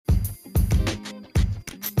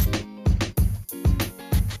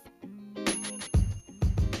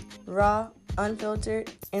raw, unfiltered,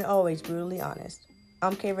 and always brutally honest.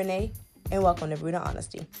 I'm Kay Renee, and welcome to Brutal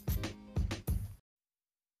Honesty.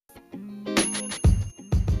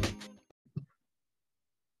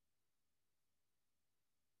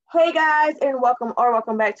 Hey guys, and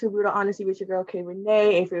welcome back to Brutal Honesty with your girl Kay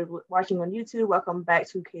Renee. If you're watching on YouTube, welcome back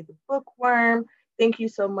to Kay the Bookworm. Thank you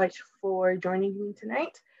so much for joining me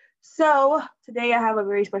tonight. So today I have a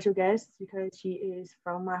very special guest because she is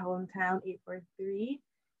from my hometown, 843.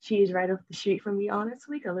 She is right off the street from me,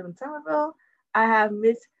 honestly. I live in Somerville. I have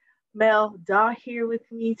Miss Mel Daw here with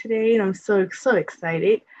me today, and I'm so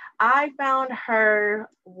excited. I found her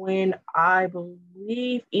when I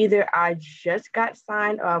believe either I just got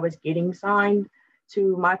signed or I was getting signed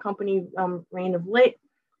to my company, Reign of Lit.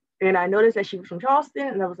 And I noticed that she was from Charleston,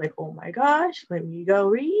 and I was like, oh my gosh, let me go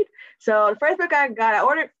read. So the first book I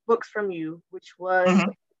ordered books from you, which was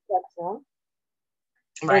section,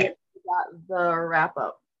 right. And got the wrap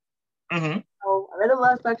up. Mm-hmm. So I read the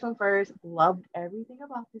love spectrum first, loved everything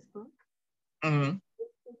about this book. Mm-hmm.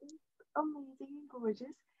 It's amazing and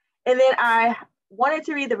gorgeous. And then I wanted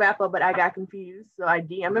to read the wrap up, but I got confused. So I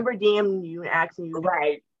remember DMing you and asking you,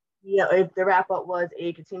 right, if the wrap up was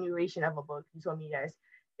a continuation of a book. You told me yes.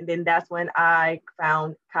 And then that's when I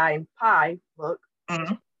found Kai and Pie book,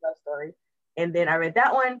 love story. And then I read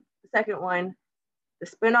that one, the second one, the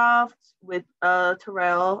spinoff with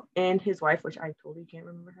Terrell and his wife, which I totally can't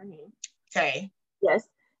remember her name. Okay. Yes.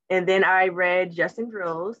 And then I read Justin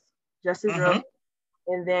Drills.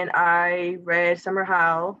 And then I read Summer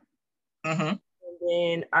Howe. And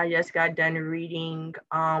then I just got done reading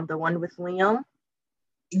the one with Liam.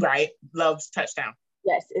 Right. Love's Touchdown.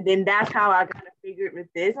 Yes. And then that's how I kind of figured with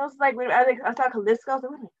this. I was like, I saw Callisto. I was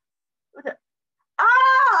like, wait a minute.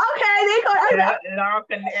 Oh, okay. It all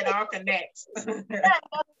connects. Yeah, it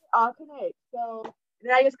all connects. So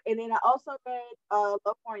then I also read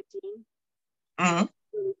Love Quarantine. Mm-hmm.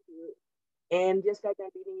 Really cute. And just got done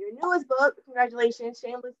reading your newest book. Congratulations,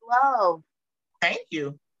 Shameless Love. Thank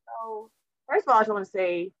you. So first of all, I just want to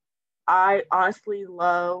say I honestly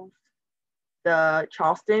love the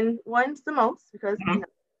Charleston ones the most because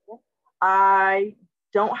I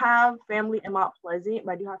don't have family in Mount Pleasant,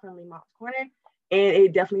 but I do have family in Mount Corner, and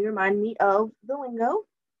it definitely reminded me of the lingo.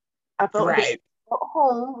 I felt like I felt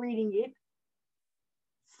home reading it.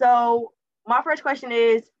 So my first question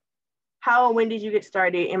is, how and when did you get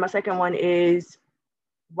started? And my second one is,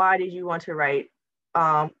 why did you want to write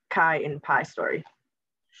Kai and Pie story?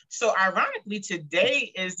 So ironically,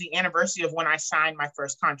 today is the anniversary of when I signed my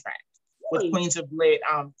first contract with Queens of Lit.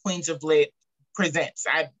 Queens of Lit Presents.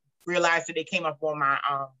 I realized that it came up on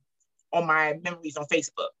my memories on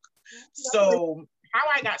Facebook. So how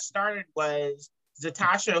I got started was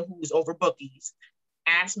Zatasha, who was over Bookies,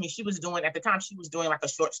 asked me. At the time she was doing like a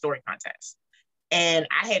short story contest, and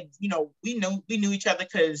I had, we knew each other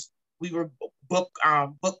because we were book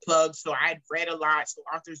plugs. So I had read a lot, so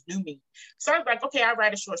authors knew me. So I was like, okay, I'll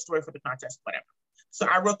write a short story for the contest, whatever. So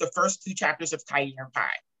I wrote the first 2 chapters of Kai and Pie.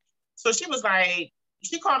 So she was like,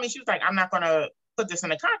 she called me. She was like, I'm not gonna put this in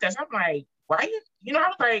the contest. I'm like, why? I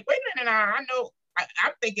was like, wait a minute, I know.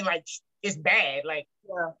 I'm thinking like it's bad. Like,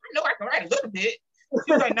 I know I can write a little bit.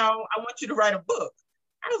 She was like, no, I want you to write a book.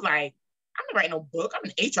 I was like, I'm not writing no book. I'm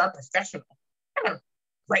an HR professional. I'm gonna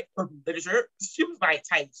write for literature. She was like,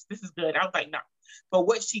 Tice, this is good. I was like, no. But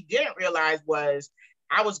what she didn't realize was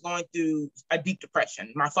I was going through a deep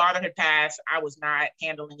depression. My father had passed. I was not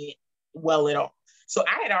handling it well at all. So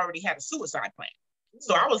I had already had a suicide plan.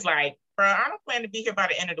 So I was like, bro, I don't plan to be here by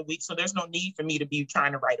the end of the week. So there's no need for me to be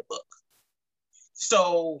trying to write a book.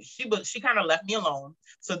 So she kind of left me alone.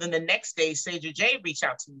 So then the next day, Saja J reached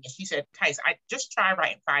out to me and she said, Tice, I just try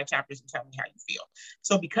writing 5 chapters and tell me how you feel.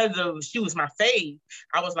 So because she was my fave,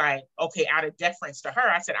 I was like, okay, out of deference to her,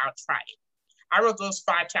 I said, I'll try it. I wrote those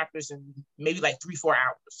 5 chapters in maybe like 3-4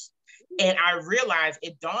 hours. And I realized,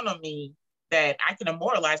 it dawned on me that I can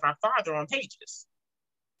immortalize my father on pages.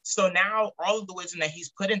 So now all of the wisdom that he's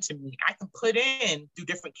put into me, I can put in through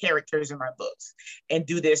different characters in my books and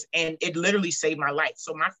do this. And it literally saved my life.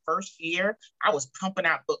 So my first year, I was pumping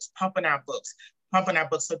out books. So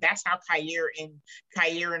that's how Kair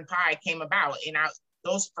and Pie came about. And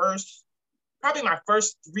probably my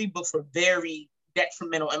first 3 books were very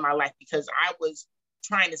detrimental in my life because I was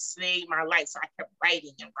trying to save my life. So I kept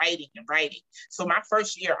writing and writing and writing. So my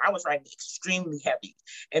first year, I was writing extremely heavy.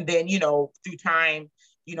 And then, through time,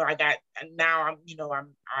 I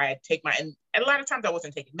take and a lot of times I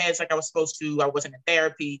wasn't taking meds like I was supposed to. I wasn't in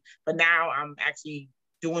therapy, but now I'm actually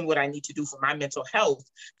doing what I need to do for my mental health.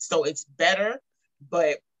 So it's better,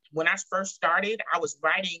 but when I first started, I was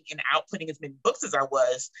writing and outputting as many books as I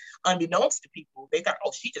was, unbeknownst to people. They thought,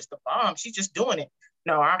 oh, she's just a bomb. She's just doing it.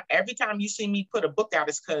 No, every time you see me put a book out,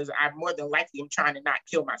 it's because I more than likely am trying to not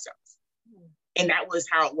kill myself. And that was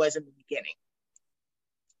how it was in the beginning.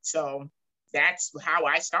 So that's how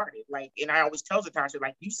I started. Like, and I always tell Zatasha,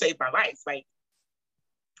 like, you saved my life. Like,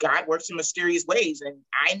 God works in mysterious ways. And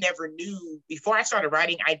I never knew, before I started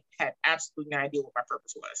writing, I had absolutely no idea what my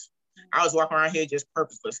purpose was. I was walking around here just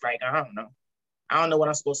purposeless, like, I don't know. I don't know what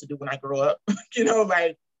I'm supposed to do when I grow up, you know,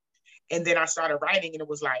 like, and then I started writing and it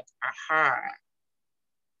was like, aha,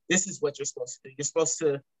 this is what you're supposed to do. You're supposed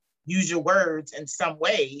to use your words in some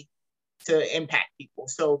way to impact people.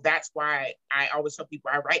 So that's why I always tell people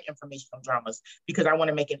I write informational dramas, because I want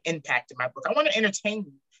to make an impact in my book. I want to entertain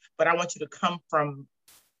you, but I want you to come from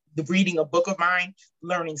the reading a book of mine,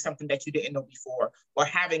 learning something that you didn't know before, or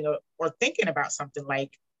or thinking about something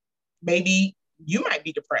like, maybe you might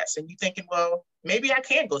be depressed and you thinking, well, maybe I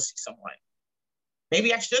can go see someone.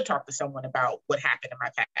 Maybe I should talk to someone about what happened in my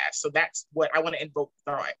past. So that's what I want to invoke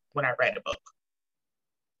thought when I read a book.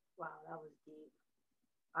 Wow, that was deep.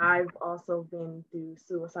 I've also been through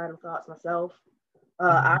suicidal thoughts myself.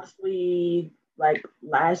 Actually, like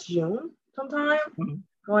last June sometime,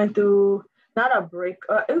 going through not a break,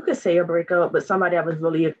 you could say a breakup, but somebody I was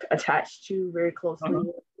really attached to very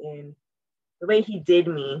closely. And the way he did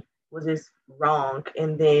me was just wrong.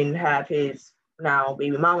 And then have his now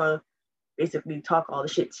baby mama basically talk all the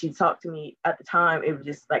shit she talked to me at the time. It was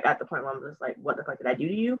just like at the point where I was like, what the fuck did I do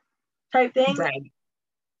to you? Type thing. Right.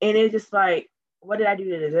 And it's just like, what did I do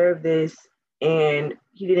to deserve this? And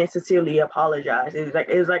he didn't sincerely apologize. It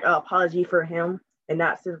was like an apology for him and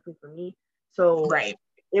not specifically for me. So right.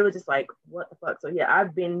 It was just like, what the fuck? So yeah,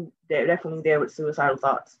 I've been there, definitely there with suicidal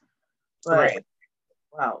thoughts. But right.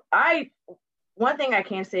 Wow. One thing I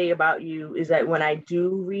can say about you is that when I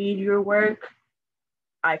do read your work,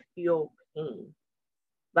 I feel pain.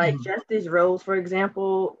 Like Justice Rose, for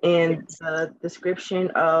example, in the description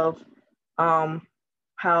of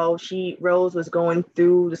how Rose was going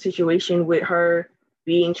through the situation with her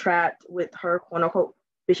being trapped with her quote unquote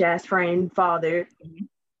bitch ass friend father,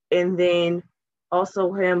 and then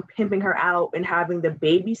also him pimping her out and having the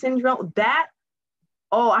baby syndrome.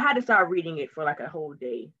 I had to start reading it for like a whole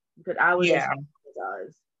day because I was and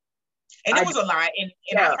it was a lot.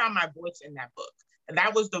 And I found my voice in that book. And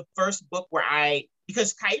that was the first book where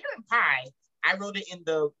because Kyra and Pie, I wrote it in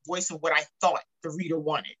the voice of what I thought the reader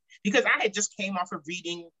wanted. Because I had just came off of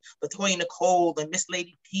reading LaToya Nicole and Miss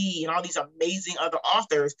Lady P and all these amazing other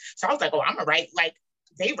authors. So I was like, oh, I'm gonna write like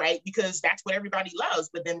they write because that's what everybody loves.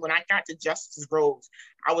 But then when I got to Justice Rose,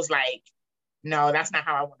 I was like, no, that's not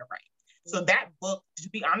how I want to write. So that book, to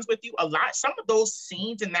be honest with you, some of those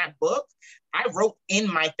scenes in that book, I wrote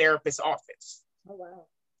in my therapist's office. Oh, wow.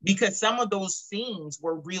 Because some of those scenes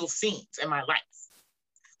were real scenes in my life.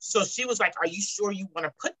 So she was like, are you sure you want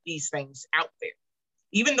to put these things out there?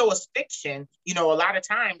 Even though it's fiction, a lot of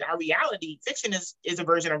times our fiction is a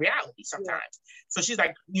version of reality sometimes. Yeah. So she's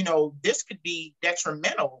like, this could be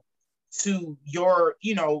detrimental to your,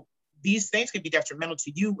 these things could be detrimental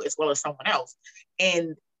to you as well as someone else.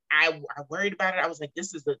 And I worried about it. I was like,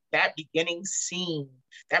 that beginning scene,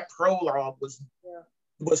 that prologue was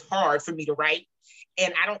hard for me to write.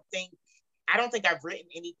 And I don't think I've written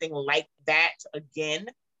anything like that again,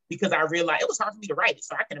 because I realized it was hard for me to write it.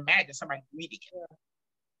 So I can imagine somebody reading it. Yeah.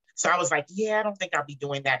 So I was like, I don't think I'll be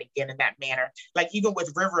doing that again in that manner. Like even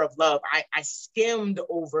with River of Love, I skimmed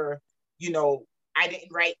over, I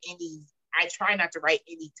didn't write I try not to write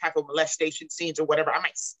any type of molestation scenes or whatever. I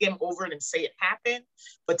might skim over it and say it happened,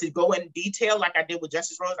 but to go in detail like I did with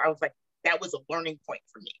Justice Rose, I was like, that was a learning point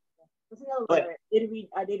for me. I did read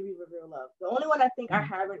River of Love. The only one I think I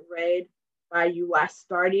haven't read by you I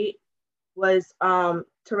started was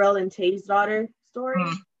Terrell and Tay's daughter story.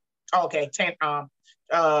 Okay, Tana's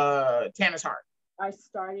Heart. I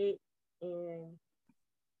started and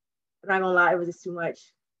I'm not gonna lie, it was just too much.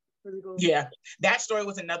 Yeah, that story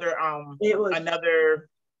was another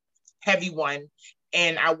heavy one,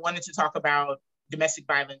 and I wanted to talk about domestic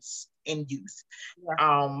violence in youth,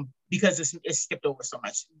 because it's skipped over so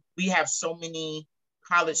much. We have so many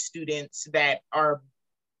college students that are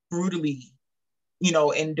brutally,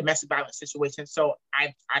 in domestic violence situations. So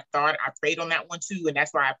I thought I prayed on that one too, and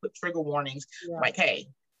that's why I put trigger warnings. Yeah. Like, hey,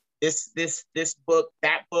 this book,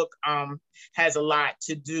 that book, has a lot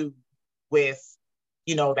to do with.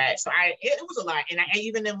 That. So it was a lot. And I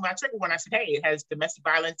even in my trigger one, I said, hey, it has domestic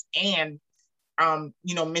violence and,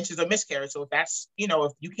 mentions of miscarriage. So if that's,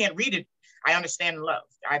 if you can't read it, I understand and love.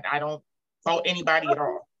 I don't fault anybody at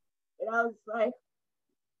all. And I was like,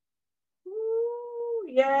 ooh,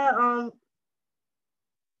 yeah,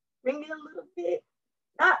 bring it a little bit.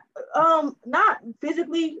 Not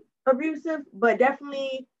physically abusive, but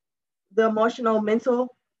definitely the emotional,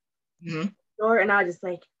 mental. Mm-hmm. And I just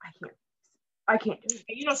like, I can't do it.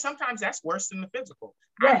 And, you know, sometimes that's worse than the physical.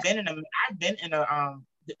 Yes. I've been in a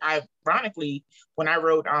ironically, when I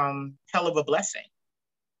wrote Hell of a Blessing,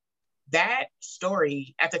 that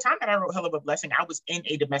story, at the time that I wrote Hell of a Blessing, I was in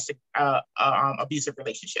a domestic abusive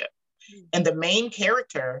relationship. Mm-hmm. And the main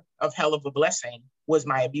character of Hell of a Blessing was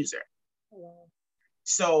my abuser. Oh.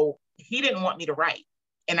 So he didn't want me to write.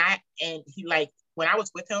 And he, like, when I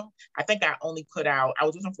was with him, I think I was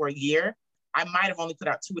with him for a year. I might have only put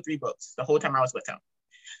out 2 or 3 books the whole time I was with him.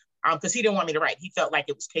 Because he didn't want me to write. He felt like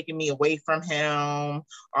it was taking me away from him,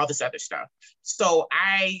 all this other stuff. So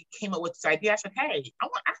I came up with this idea. I said, hey, I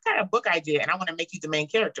got a book idea and I want to make you the main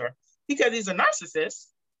character. Because he's a narcissist.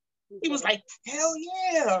 He was like, hell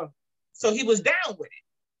yeah. So he was down with it.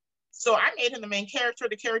 So I made him the main character,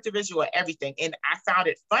 the character visual, everything. And I found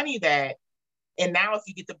it funny that, and now if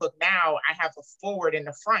you get the book now, I have a forward in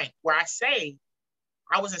the front where I say,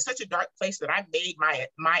 I was in such a dark place that I made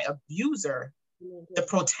my abuser the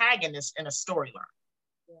protagonist in a storyline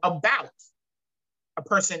about a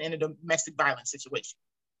person in a domestic violence situation.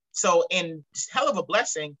 So in Hell of a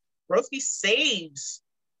Blessing, Broski saves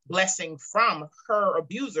Blessing from her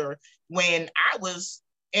abuser when I was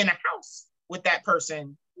in a house with that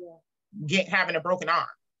person having a broken arm.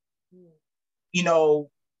 You know,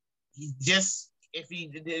 just if he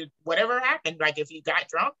did whatever happened, like if he got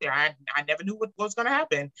drunk there, I never knew what was going to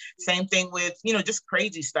happen. Same thing with, you know, just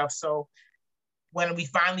crazy stuff. So when we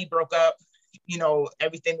finally broke up, you know,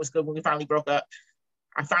 everything was good when we finally broke up.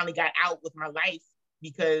 I finally got out with my life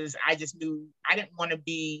because I just knew I didn't want to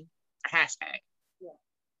be a hashtag. Yeah.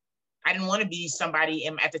 I didn't want to be somebody,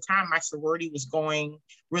 and at the time my sorority was going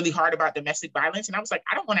really hard about domestic violence. And I was like,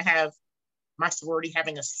 I don't want to have my sorority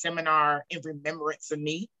having a seminar in remembrance of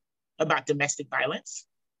me about domestic violence.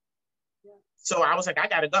 Yeah. So I was like, I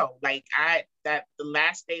gotta go. Like the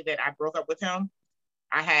last day that I broke up with him,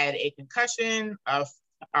 I had a concussion, a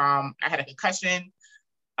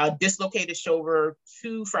dislocated shoulder,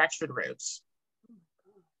 2 fractured ribs.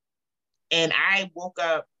 And I woke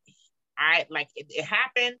up, it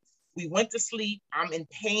happened. We went to sleep. I'm in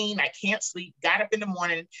pain. I can't sleep. Got up in the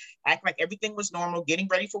morning, act like everything was normal, getting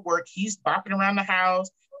ready for work. He's bopping around the house.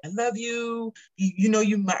 I love you.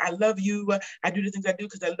 I love you. I do the things I do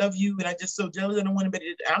because I love you. And I'm just so jealous. I don't want to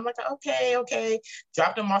be. I'm like, okay.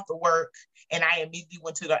 Dropped him off to work. And I immediately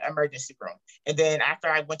went to the emergency room. And then after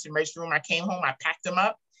I went to the emergency room, I came home, I packed him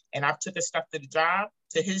up and I took his stuff to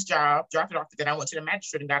his job, dropped it off. Then I went to the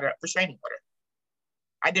magistrate and got a restraining order.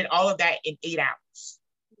 I did all of that in 8 hours.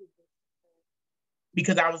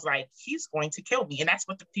 Because I was like, he's going to kill me. And that's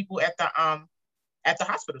what the people at the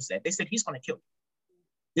hospital said. They said, he's going to kill you.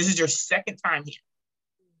 This is your 2nd time here.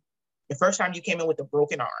 The first time you came in with a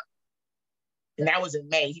broken arm. And that was in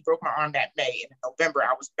May. He broke my arm that May. And in November,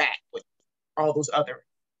 I was back with all those other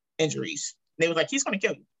injuries. And they were like, he's going to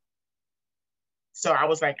kill you. So I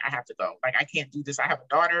was like, I have to go. Like, I can't do this. I have a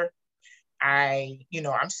daughter.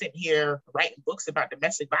 I'm sitting here writing books about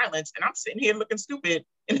domestic violence, and I'm sitting here looking stupid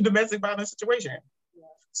in a domestic violence situation. Yeah.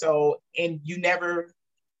 So, and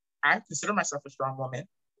I consider myself a strong woman.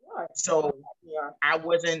 So I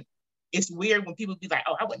wasn't, it's weird when people be like,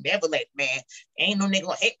 oh, I would never let man, ain't no nigga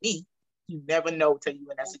gonna hit me. You never know till you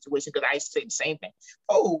in that situation, because I used to say the same thing.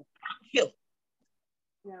 Oh, I'll kill him.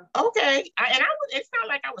 Yeah. Okay. It's not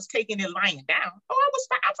like I was taking it lying down. Oh,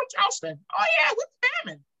 I'm from Charleston. Oh yeah, we've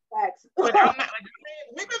been bamming. Facts. But I'm not like,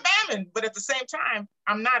 we've been bamming, but at the same time,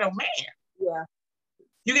 I'm not a man. Yeah.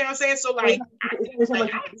 You get what I'm saying? So like, I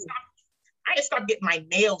had stopped getting my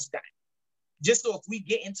nails done. Just so if we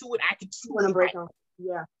get into it, I can truly break them.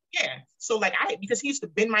 Yeah. Yeah. So like because he used to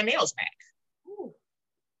bend my nails back. Ooh.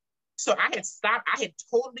 So I had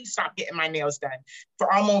totally stopped getting my nails done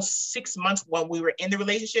for almost 6 months when we were in the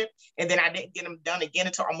relationship. And then I didn't get them done again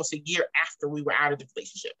until almost a year after we were out of the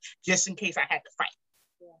relationship, just in case I had to fight.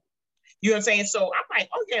 Yeah. You know what I'm saying? So I'm like,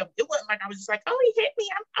 oh yeah, it wasn't like I was just like, oh, he hit me.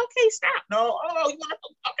 I'm okay, stop. No, you want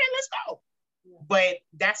to, okay, let's go. Yeah. But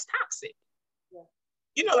that's toxic.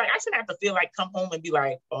 You know, like I shouldn't have to feel like come home and be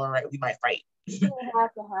like, all right, we might fight. You shouldn't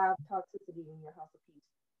have to have toxicity in your house of peace.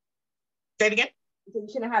 Say it again. You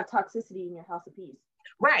shouldn't have toxicity in your house of peace.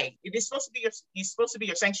 Right. You're supposed to be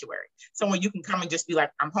your sanctuary. Somewhere you can come and just be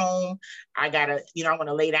like, I'm home. I want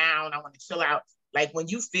to lay down. I want to chill out. Like when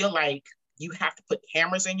you feel like you have to put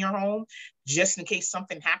cameras in your home just in case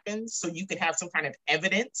something happens so you can have some kind of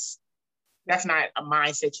evidence, that's not a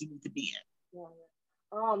mindset you need to be in.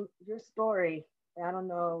 Yeah. Your story And I don't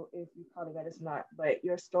know if you probably got this or not, but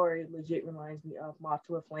your story legit reminds me of Moth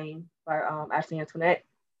to a Flame by Ashley Antoinette.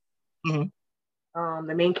 Mm-hmm.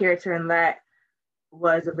 The main character in that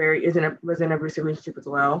was in a abusive relationship as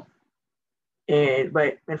well, and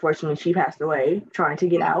but unfortunately she passed away trying to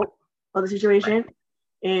get out of the situation. Right.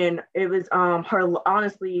 And it was her,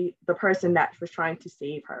 honestly, the person that was trying to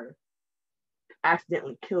save her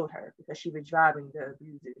accidentally killed her because she was driving the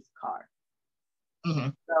abuser's car. Mm-hmm.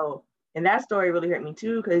 So, and that story really hurt me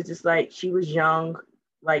too, because just like she was young,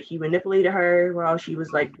 like he manipulated her while she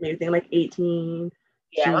was like maybe like 18.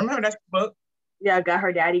 Yeah, I remember that book. Yeah, got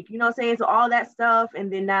her daddy, you know what I'm saying? So all that stuff.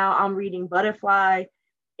 And then now I'm reading Butterfly,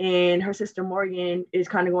 and her sister Morgan is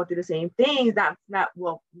kind of going through the same things. Not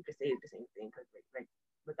well, you could say it's the same thing because like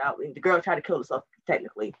without the girl tried to kill herself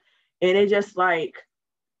technically. And it's just like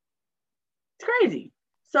it's crazy.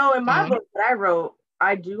 So in my book that I wrote,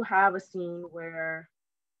 I do have a scene where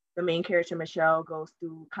the main character Michelle goes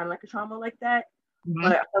through kind of like a trauma like that,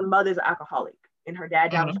 but her mother's an alcoholic and her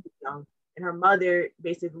dad died when she was young, and her mother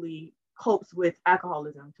basically copes with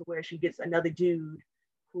alcoholism to where she gets another dude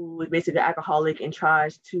who is basically an alcoholic and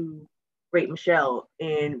tries to rape Michelle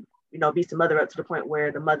and beats the mother up to the point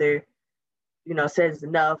where the mother says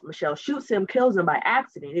enough. Michelle shoots him, kills him by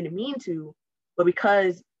accident, didn't mean to, but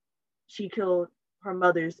because she killed her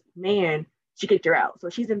mother's man, she kicked her out. So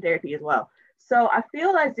she's in therapy as well. So I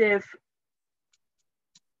feel as if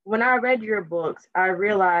when I read your books, I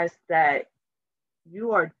realized that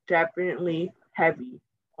you are definitely heavy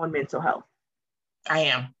on mental health. I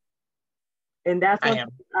am. And that's what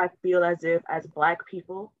I feel as if as Black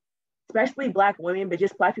people, especially Black women, but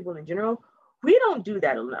just Black people in general, we don't do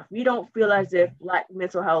that enough. We don't feel as if Black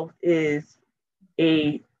mental health is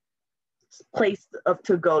a place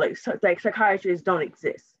to go. Like psychiatrists don't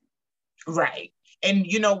exist. Right. And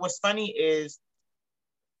what's funny is,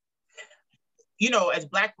 as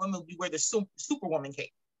Black women, we wear the superwoman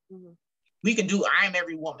cape. Mm-hmm. We can do I am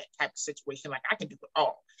every woman type of situation. Like I can do it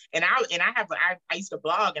all. And I used to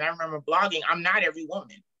blog, and I remember blogging, I'm not every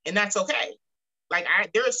woman, and that's okay. Like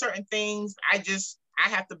there are certain things I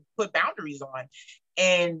have to put boundaries on,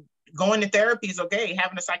 and going to therapy is okay.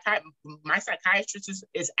 Having my psychiatrist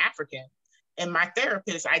is African, and my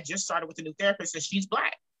therapist, I just started with a new therapist, and she's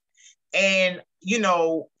Black. And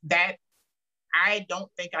that I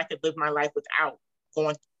don't think I could live my life without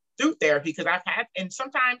going through therapy, because and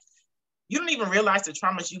sometimes you don't even realize the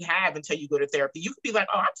traumas you have until you go to therapy. You could be like,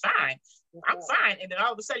 oh, I'm fine. And then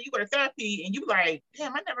all of a sudden you go to therapy and you like,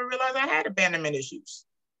 damn, I never realized I had abandonment issues.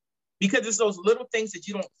 Because it's those little things that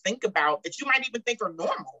you don't think about that you might even think are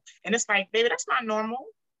normal. And it's like, baby, that's not normal.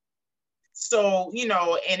 So,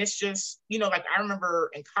 and it's just, like I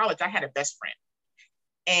remember in college, I had a best friend.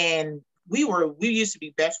 And we used to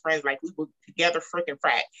be best friends, like we were together freaking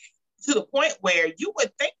frat, to the point where you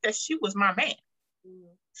would think that she was my man.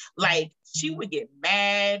 Like she would get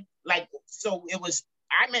mad. Like, so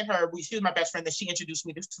I met her, she was my best friend, then she introduced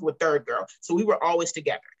me to a third girl. So we were always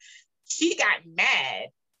together. She got mad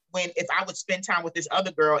if I would spend time with this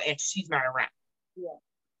other girl and she's not around. Yeah.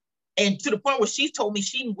 And to the point where she told me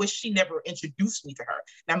she wished she never introduced me to her.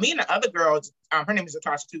 Now, me and the other girl, her name is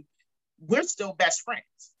Natasha too, we're still best friends.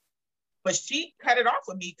 But she cut it off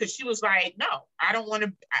with me because she was like, no, I don't want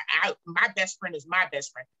to, my best friend is my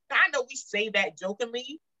best friend. Now, I know we say that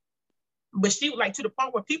jokingly, but she was like, to the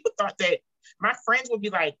point where people thought that my friends would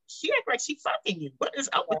be like, she act like she fucking you. What is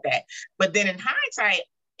up with that? But then in hindsight,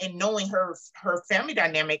 and knowing her family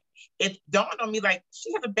dynamic, it dawned on me like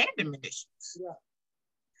she has abandonment issues. Yeah.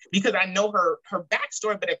 Because I know her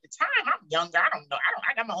backstory, but at the time I'm younger. I don't know.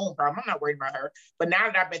 I got my own problem. I'm not worried about her. But now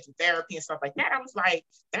that I've been through therapy and stuff like that, I was like,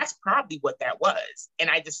 that's probably what that was. And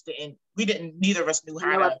I just didn't. Neither of us knew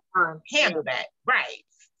how to handle that. Right,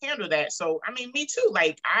 handle that. So I mean, me too.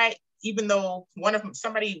 Like even though one of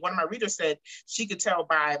my readers said she could tell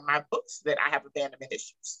by my books that I have abandonment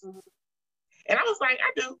issues, and I was like,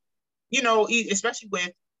 I do. Especially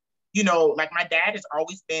with. Like my dad has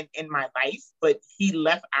always been in my life, but he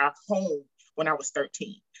left our home when I was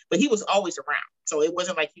 13. But he was always around. So it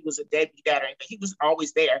wasn't like he was a deadbeat dad or anything. He was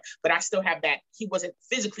always there. But I still have that. He wasn't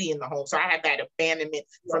physically in the home. So I had that abandonment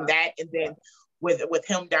from that. And then with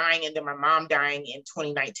him dying and then my mom dying in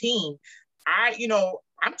 2019,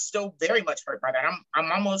 I'm still very much hurt by that.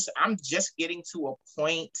 I'm just getting to a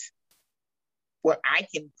point where I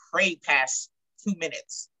can pray past 2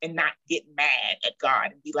 minutes and not get mad at God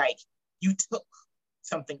and be like, you took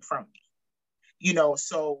something from me,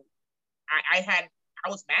 so I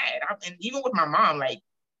was mad. And even with my mom, like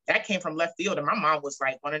that came from left field. And my mom was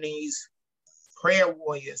like one of these prayer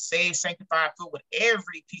warriors, saved, sanctified, filled with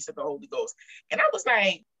every piece of the Holy Ghost. And I was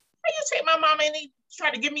like, you take my mama and he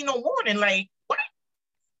tried to give me no warning? Like, what?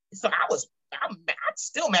 So I'm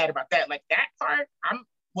still mad about that. Like that part, I'm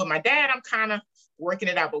with my dad, I'm kind of working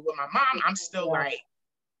it out. But with my mom, I'm still like,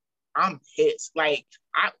 I'm pissed. Like,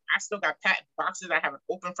 I still got patent boxes I haven't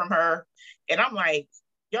opened from her. And I'm like,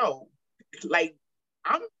 yo, like,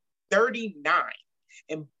 I'm 39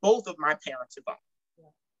 and both of my parents are gone.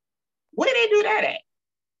 Where did they do that at?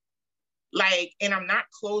 Like, and I'm not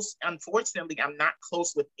close, unfortunately, I'm not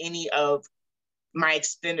close with any of my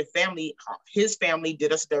extended family. His family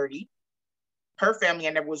did us dirty. Her family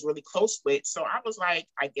I never was really close with. So I was like,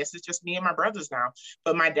 I guess it's just me and my brothers now.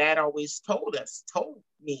 But my dad always told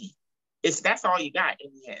me, that's all you got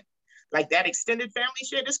in the end. Like that extended family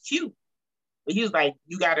shit is cute. But he was like,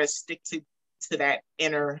 you gotta stick to that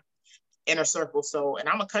inner circle. So, and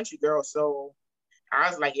I'm a country girl, so I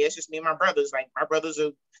was like, yeah, it's just me and my brothers. Like my brothers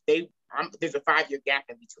there's a 5-year gap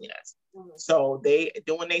in between us. Mm-hmm. So they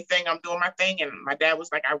doing their thing, I'm doing my thing. And my dad was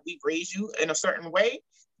like, we raised you in a certain way.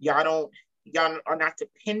 Y'all are not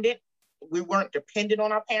dependent. We weren't dependent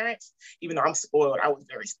on our parents, even though I'm spoiled. I was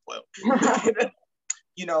very spoiled.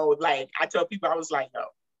 You know, like I tell people, I was like, no,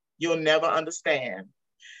 you'll never understand.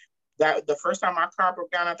 That the first time my car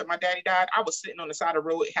broke down after my daddy died, I was sitting on the side of the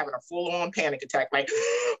road having a full-on panic attack. Like,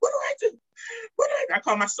 what do I do? I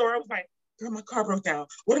called my store. I was like, girl, my car broke down.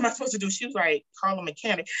 What am I supposed to do? She was like, call a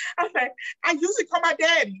mechanic. I was like, I usually call my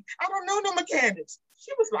daddy. I don't know no mechanics.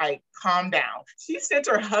 She was like, calm down. She sent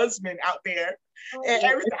her husband out there. And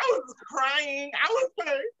every time I was crying, I was like,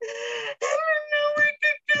 I don't know what to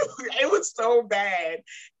do. It was so bad.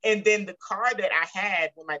 And then the car that I had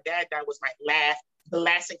when my dad died was the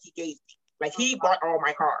last thing he gave me. Like he bought all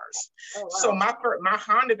my cars. Oh, wow. So my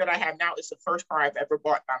Honda that I have now is the first car I've ever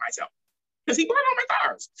bought by myself. Because he bought all my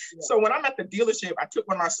cars. Yeah. So when I'm at the dealership, I took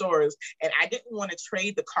one of my stores and I didn't want to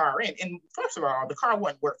trade the car in. And first of all, the car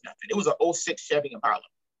wasn't worth nothing. It was an 06 Chevy Impala.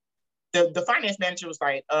 The finance manager was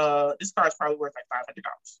like, this car is probably worth like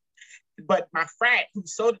 $500. But my frat who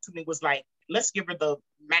sold it to me was like, let's give her the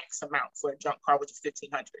max amount for a junk car, which is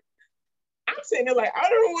 $1,500. I'm sitting there like, I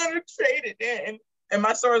don't want to trade it in. And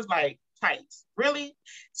my store was like, Tights, really?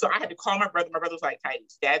 So I had to call my brother. My brother was like,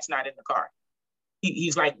 Tights, Dad's not in the car.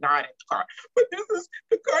 He's like, not in the car. But this is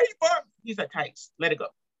the car he bought. He's like, Tights, let it go.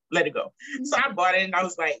 Let it go. Mm-hmm. So I bought it and I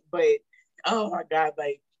was like, but oh my God,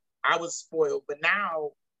 like I was spoiled. But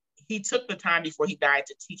now he took the time before he died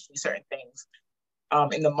to teach me certain things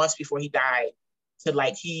in the months before he died to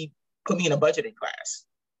like, he put me in a budgeting class.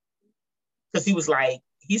 Because he was like,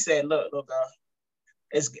 he said, look, girl,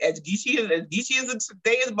 as geeky as the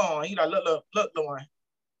day is born, you know, look, Lauren.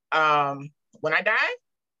 When I die,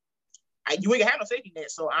 you ain't gonna have no safety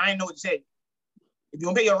net, so I ain't know what to say. If you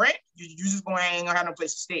don't pay your rent, you just ain't gonna have no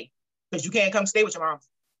place to stay because you can't come stay with your mom.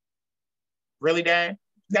 Really, Dad?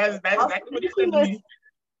 That's exactly what he said to me.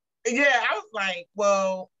 Yeah, I was like,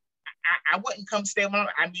 well, I wouldn't come stay with my mom.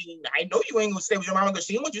 I mean, I know you ain't gonna stay with your mom because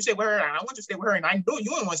she didn't want you to stay with her. I want you to stay with her, and I know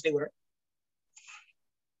you ain't want to stay with her.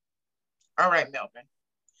 All right, Melvin.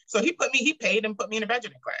 So he paid and put me in a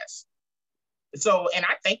budgeting class. So, and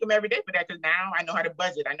I thank him every day for that because now I know how to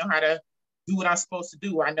budget. I know how to do what I'm supposed to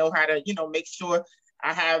do. I know how to, make sure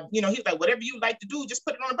I have, he's like, whatever you like to do, just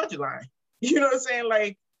put it on a budget line. You know what I'm saying?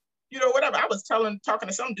 Like, whatever. I was talking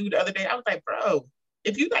to some dude the other day. I was like, bro,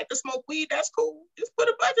 if you like to smoke weed, that's cool. Just put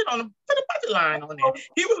a budget line on there.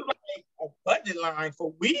 He was like, a budget line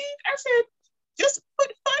for weed? I said, just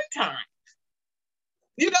put fun time.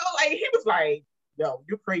 Like he was like, yo,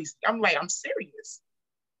 you're crazy. I'm like, I'm serious.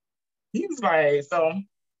 He was like, so,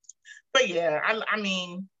 but yeah, I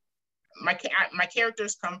mean, my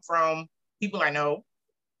characters come from people I know,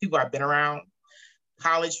 people I've been around,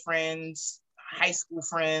 college friends, high school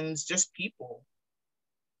friends, just people.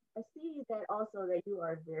 I see that also that you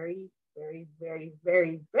are very, very, very,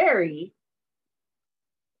 very, very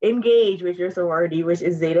engaged with your sorority, which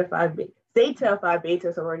is Zeta Phi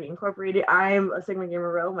Beta Sorority Incorporated. I'm a Sigma Gamma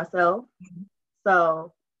Rho myself,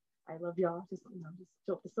 so I love y'all. Just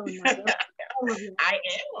I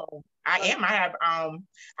am. I have.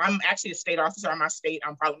 I'm actually a state officer. I'm a state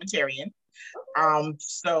parliamentarian.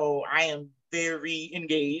 So I am very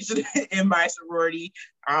engaged in my sorority.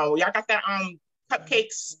 Y'all got that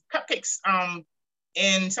cupcakes.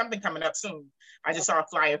 And something coming up soon. I just saw a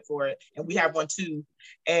flyer for it, and we have one too.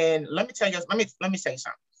 And let me tell you, let me say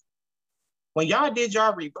something. When y'all did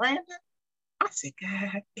y'all rebranding, I said,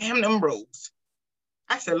 God damn them rules.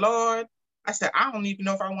 I said, Lord, I don't even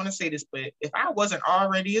know if I want to say this, but if I wasn't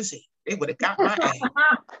already a Z, they would have got my ass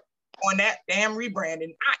on that damn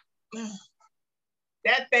rebranding.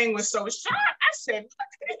 That thing was so sharp. I said,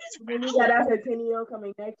 then we got our Centennial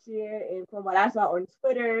coming next year, and from what I saw on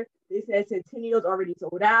Twitter, they said Centennial's already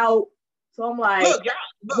sold out. So I'm like, look,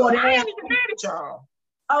 y'all, I ain't even mad at y'all.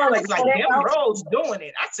 I was like, them roads doing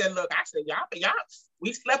it. I said, y'all,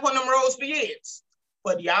 we slept on them roads for years.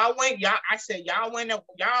 But when y'all did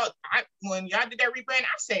that rebrand,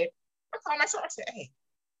 I called myself, I said, hey,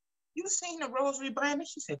 you seen the roads rebranded?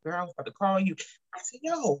 She said, girl, I was about to call you. I said,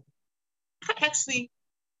 yo,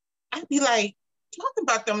 I'd be like, talking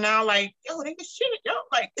about them now, like, yo, they the shit, yo,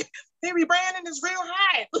 like, they rebranding is real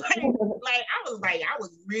high. I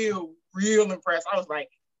was real impressed. I was like,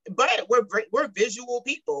 but we're visual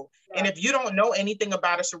people. Yeah. And if you don't know anything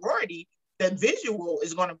about a sorority, the visual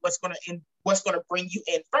is what's gonna bring you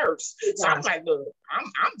in first. Yeah. So I'm like, look,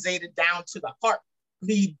 I'm Zeta down to the heart,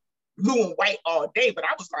 bleed blue and white all day. But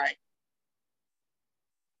I was like,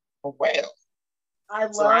 oh well. I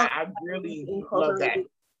really love that.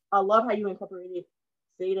 I love how you incorporated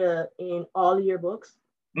Zeta in all of your books.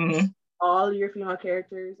 Mm-hmm. All of your female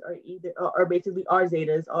characters are basically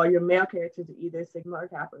Zetas. All your male characters are either Sigma or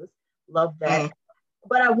Kappas. Love that. Mm-hmm.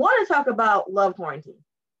 But I want to talk about Love Quarantine.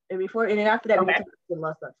 And after that, we can talk about the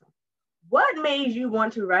love spectrum. What made you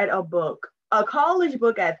want to write a book, a college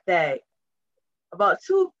book at that, about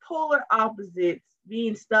two polar opposites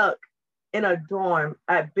being stuck in a dorm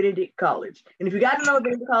at Benedict College? And if you guys don't know what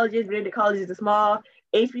Benedict College is a small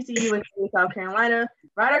HBCU in South Carolina,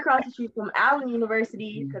 right across the street from Allen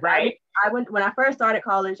University. Right. I went when I first started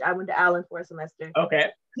college. I went to Allen for a semester.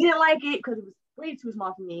 Okay. Didn't like it because it was way too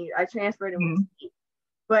small for me. I transferred and went to State.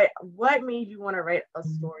 But what made you want to write a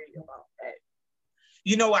story about that?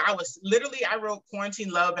 You know what? I wrote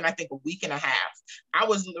Quarantine Love in I think a week and a half.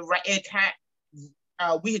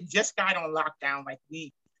 We had just got on lockdown. Like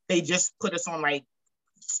they just put us on like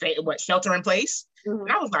shelter in place. Mm-hmm.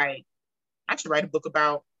 And I was like, I should write a book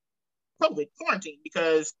about COVID quarantine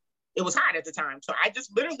because it was hot at the time. So I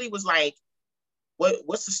just literally was like,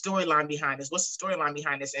 what's the storyline behind this? What's the storyline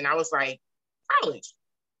behind this? And I was like, college.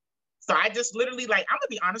 So I just literally I'm gonna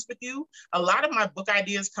be honest with you. A lot of my book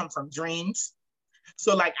ideas come from dreams.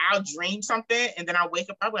 So I'll dream something and then I'll wake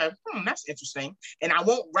up, I'll be like, that's interesting. And I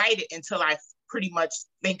won't write it until I pretty much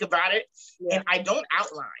think about it. Yeah. And I don't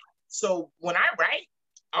outline. So when I write,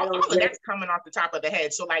 all of that's coming off the top of the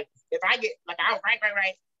head. So if I get I'll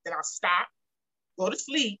write, then I'll stop, go to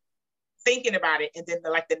sleep, thinking about it, and then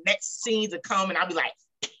the next scenes will come, and I'll be like,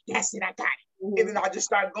 that's it, I got it, and then I'll just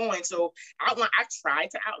start going. So I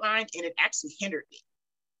tried to outline, and it actually hindered me.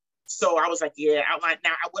 So I was like, yeah, outline.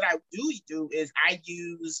 Now what I do is I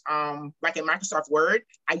use in Microsoft Word,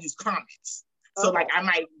 I use comments. So I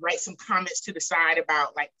might write some comments to the side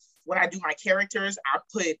about when I do my characters, I'll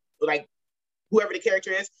put whoever the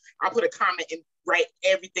character is, I'll put a comment and write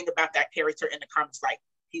everything about that character in the comments, like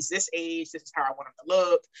he's this age, this is how I want him to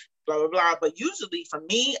look, blah, blah, blah. But usually for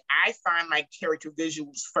me, I find my character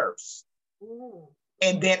visuals first. Ooh.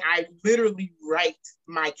 And then I literally write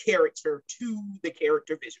my character to the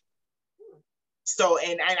character visual. So,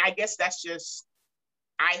 and I guess that's just,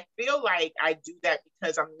 I feel like I do that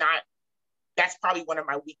because that's probably one of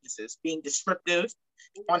my weaknesses, being descriptive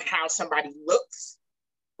on how somebody looks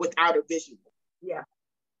without a visual. Yeah.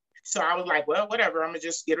 So I was like, well, whatever. I'm gonna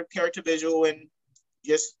just get a character visual and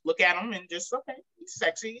just look at them and just, okay, he's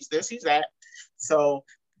sexy, he's this, he's that. So,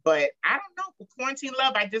 but I don't know, for Quarantine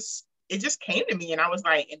Love, it just came to me and I was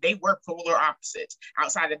like, and they were polar opposites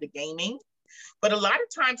outside of the gaming. But a lot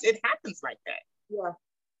of times it happens like that. Yeah.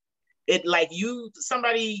 It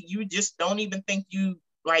somebody you just don't even think you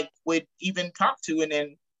would even talk to. And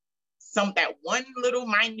then that one little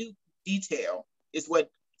minute detail is what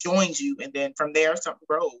joins you, and then from there something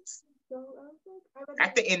grows.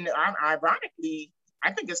 Ironically,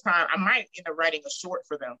 I think it's time. I might end up writing a short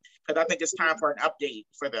for them because I think it's time for an update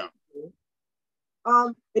for them.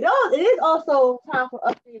 It is also time for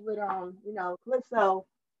update with Calypso.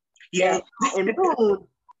 Yeah, and Boone,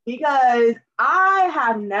 because I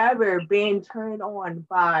have never been turned on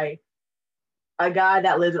by a guy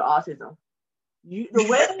that lives with autism. The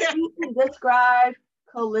way you can describe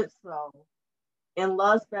Calypso in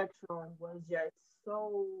Love Spectrum was just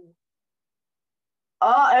so.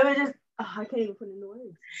 It was just. I can't even put it in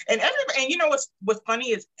words. And you know what's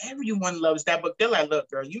funny is everyone loves that book. They're like, "Look,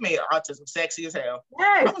 girl, you made autism sexy as hell."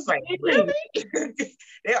 Yes, I was like, "Really?"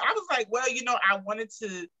 I was like, "Well,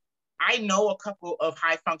 I know a couple of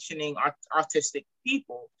high functioning autistic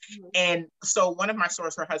people, and so one of my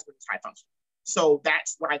sources, her husband is high functioning. So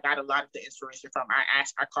that's where I got a lot of the inspiration from.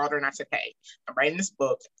 I called her and I said, hey, I'm writing this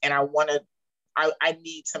book and I want to I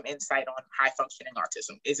need some insight on high functioning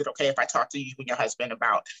autism. Is it okay if I talk to you and your husband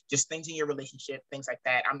about just things in your relationship, things like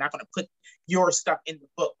that? I'm not going to put your stuff in the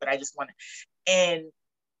book, but I just want to. And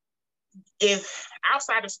if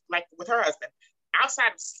outside of, like with her husband,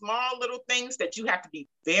 outside of small little things that you have to be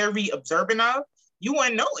very observant of, you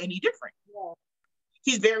wouldn't know any different. Yeah.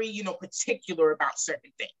 He's very, particular about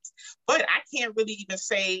certain things. But I can't really even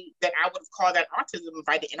say that I would have called that autism if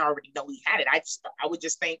I didn't already know he had it. I would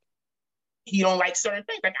just think he don't like certain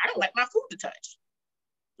things. Like, I don't like my food to touch.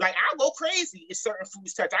 Like, I'll go crazy if certain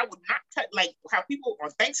foods touch. I would not touch, like how people on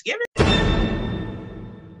Thanksgiving.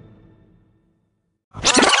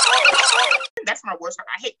 That's my worst.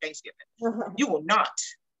 I hate Thanksgiving. You will not.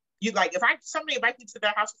 You like, if somebody invites me to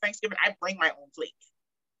their house for Thanksgiving, I bring my own plate.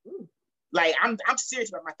 Like, I'm serious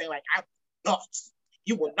about my thing. Like, I'm not.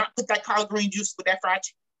 You will not put that collard green juice with that fried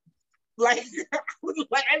chicken.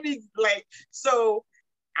 So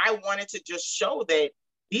I wanted to just show that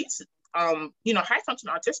these, high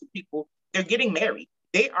functioning autistic people, they're getting married.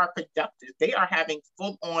 They are productive. They are having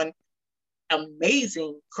full on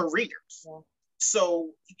amazing careers. Yeah. So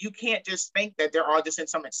you can't just think that they're all just in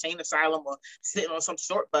some insane asylum or sitting on some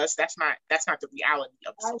short bus. That's not the reality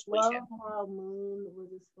of the situation. I love how Moon was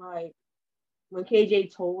just like, when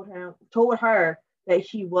KJ told her that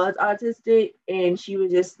she was autistic, and she was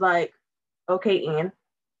just like, okay, Ann.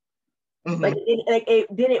 Mm-hmm. Like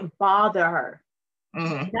it didn't bother her.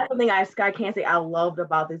 Mm-hmm. That's the thing I can't say I loved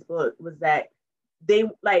about this book, was that they,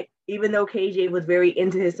 like, even though KJ was very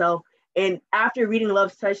into himself, and after reading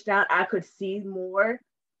Love's Touchdown, I could see more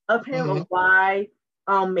of him, of why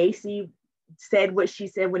Macy said what she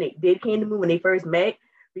said when it did came to me when they first met,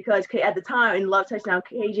 because at the time in Love Touchdown,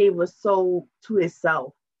 KJ was so to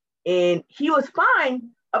himself, and he was fine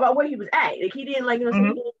about where he was at. Like, he didn't, like, he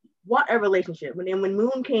didn't want a relationship. And then when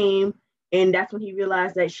Moon came, and that's when he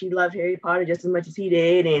realized that she loved Harry Potter just as much as he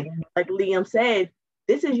did, and like Liam said,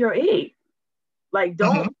 this is your egg. Like,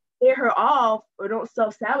 don't scare her off or don't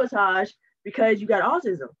self-sabotage because you got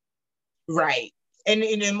autism. Right. And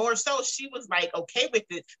then more so, she was like okay with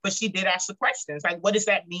it, but she did ask the questions. Like, what does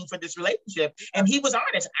that mean for this relationship? And he was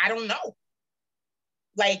honest. I don't know.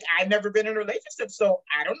 Like, I've never been in a relationship, so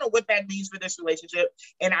I don't know what that means for this relationship.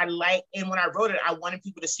 And when I wrote it, I wanted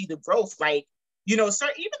people to see the growth. Like, so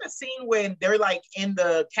even the scene when they're like in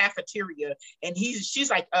the cafeteria and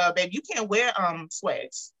she's like, babe, you can't wear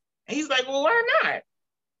sweats. And he's like, well, why not?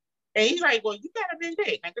 And he's like, well, you got a big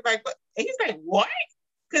dick. And they're like, what? And he's like, what?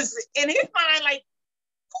 Because in his mind, like,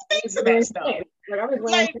 who thinks of that stuff?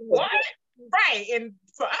 Like, what? Right. And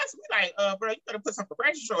for us, we're like, bro, you better put some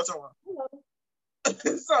compression shorts on.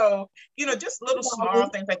 So, just little small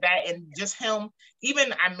things like that. And just him,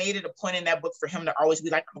 even I made it a point in that book for him to always be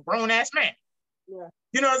like, I'm a grown ass man. Yeah.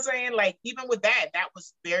 You know what I'm saying? Like, even with that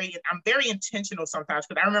was I'm very intentional sometimes,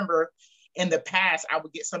 because I remember in the past, I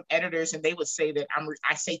would get some editors and they would say that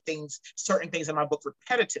I say certain things in my book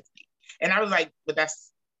repetitively. And I was like, but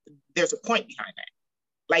there's a point behind that.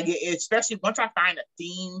 Like, especially once I find a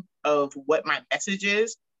theme of what my message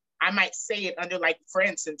is, I might say it under, like, for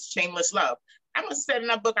instance, shameless love. I must have said in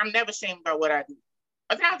that book, I'm never ashamed about what I do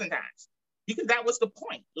 1,000 times, because that was the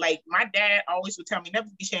point. Like, my dad always would tell me, never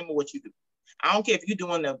be ashamed of what you do. I don't care if you're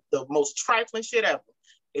doing the most trifling shit ever.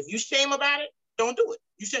 If you shame about it, don't do it.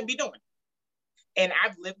 You shouldn't be doing it. And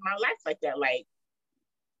I've lived my life like that. Like,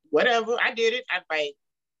 whatever, I did it. I'm like,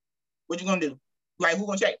 what you gonna do? Like, who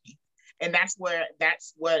gonna check me? And that's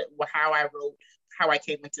how I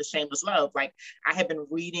came into Shameless Love. Like, I have been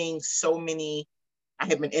reading I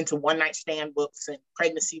have been into one night stand books and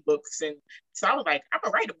pregnancy books. And so I was like, I'm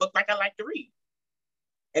gonna write a book like I like to read.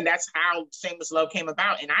 And that's how Shameless Love came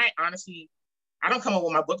about. And I honestly, I don't come up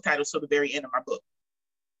with my book titles till the very end of my book.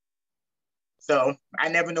 So I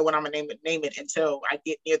never know what I'm gonna name it until I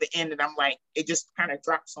get near the end, and I'm like, it just kind of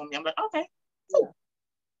drops on me. I'm like, okay, cool.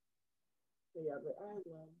 Yeah, but I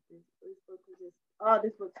love this book.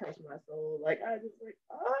 This book touched my soul. Like, I just like,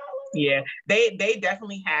 yeah, they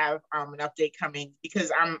definitely have an update coming,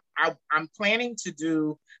 because I'm planning to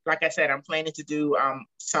do, like I said,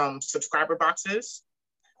 some subscriber boxes.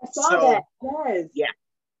 I saw that. Yes. Yeah.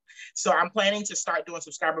 So I'm planning to start doing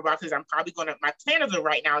subscriber boxes. I'm probably my plan as of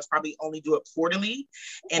right now is probably only do it quarterly.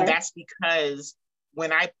 Okay. And that's because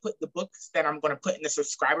when I put the books that I'm going to put in the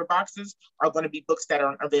subscriber boxes are going to be books that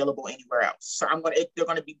aren't available anywhere else. So they're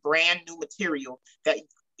going to be brand new material that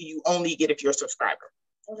you only get if you're a subscriber.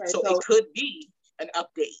 Okay, so it could be an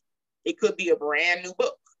update. It could be a brand new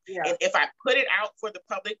book. Yeah. And if I put it out for the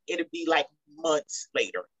public, it'd be like months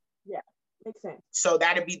later. Yeah. Makes sense. So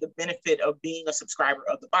that'd be the benefit of being a subscriber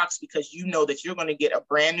of the box, because you know that you're going to get a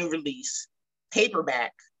brand new release,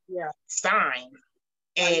 paperback, signed,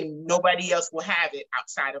 and nobody else will have it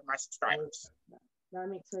outside of my subscribers. That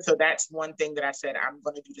makes sense. So that's one thing that I said I'm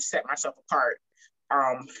going to do to set myself apart.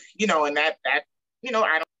 You know, and that you know,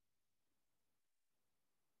 I don't.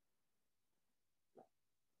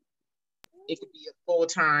 It could be a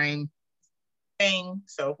full-time thing,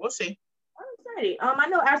 so we'll see. I'm excited. I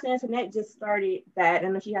know Ashley Antoinette just started that. I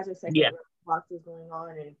know she has her second boxes going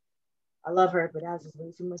on, and I love her, but that was just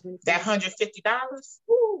way too much money. That $150.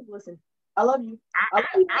 Ooh, listen, I love you. I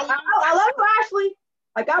love you, Ashley.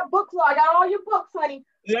 I got books. I got all your books, honey.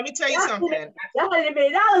 Let me tell you something. That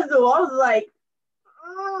 $150 though. I was like,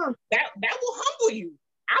 that will humble you.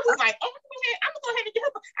 I was like, oh, I'm gonna go ahead and get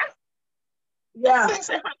her. Yeah.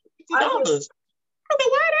 $150.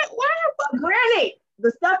 Why? But granted,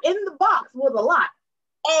 the stuff in the box was a lot.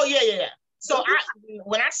 Oh yeah. So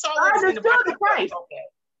when I saw what was in the box, okay.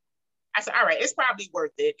 I said, all right, it's probably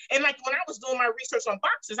worth it. And like when I was doing my research on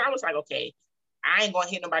boxes, I was like, okay, I ain't gonna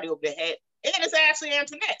hit nobody over the head. And it's Ashley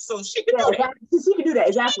Antoinette, so she can do that. She can do that,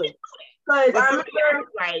 exactly. Because I remember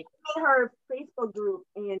like in her Facebook group,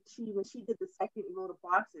 and when she did the second load of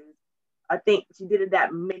boxes, I think she did it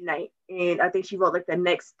that midnight, and I think she wrote like the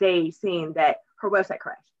next day saying that her website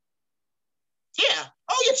crashed. Yeah.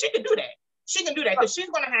 Oh yeah, she can do that. She can do that because she's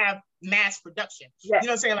gonna have mass production. Yes. You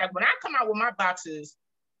know what I'm saying? Like when I come out with my boxes,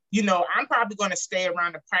 you know, I'm probably gonna stay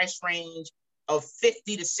around the price range of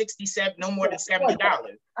 $50 to $67, no more than $70.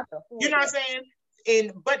 You know what I'm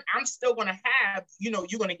saying? But I'm still gonna have, you know,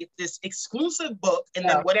 you're gonna get this exclusive book, and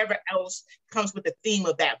then whatever else comes with the theme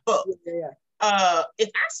of that book. If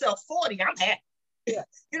I sell 40, I'm happy. You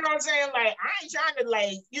know what I'm saying? Like I ain't trying to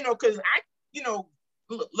like, you know, because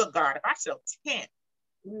look, God, if I sell 10,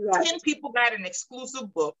 10 people got an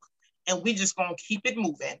exclusive book, and we just gonna keep it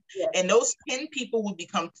moving. And those 10 people will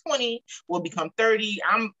become 20, will become 30.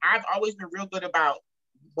 I've always been real good about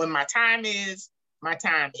when my time is.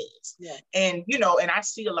 And you know, and I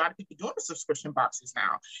see a lot of people doing the subscription boxes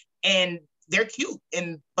now, and they're cute.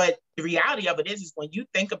 But the reality of it is when you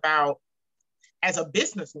think about as a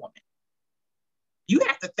businesswoman, you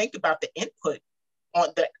have to think about the input on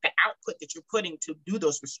the output that you're putting to do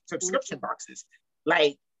those subscription boxes.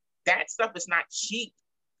 Like that stuff is not cheap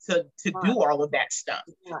to do all of that stuff.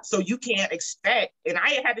 So you can't expect, and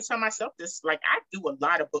I had to tell myself this, like I do a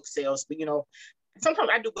lot of book sales, but you know, sometimes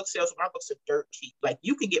I do book sales, my books are dirt cheap. Like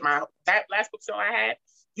you can get that last book sale I had,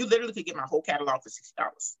 you literally could get my whole catalog for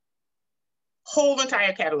 $60. Whole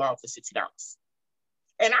entire catalog for $60.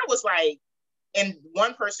 And I was like, and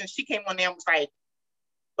one person, she came on there and was like,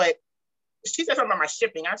 but she said something about my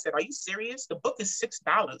shipping. I said, are you serious? The book is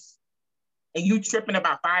 $6 and you tripping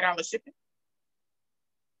about $5 shipping?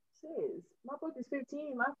 My book is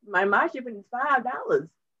 $15. My shipping is $5.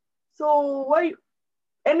 So what?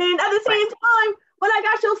 And then at the same time, when I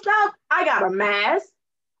got your stuff, I got a mask,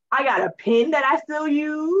 I got a pen that I still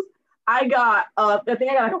use. I got I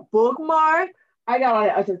think I got like a bookmark. I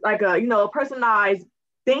got like a you know, personalized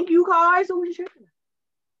thank you card. So what you shipping?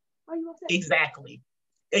 Why are you upset? Exactly.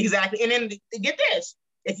 And then get this: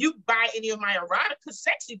 if you buy any of my erotica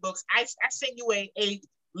sexy books, I send you a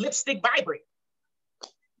lipstick vibrator.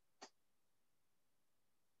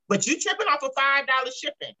 But you tripping off of $5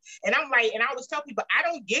 shipping. And I'm like, and I always tell people, I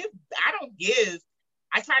don't give.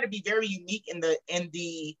 I try to be very unique in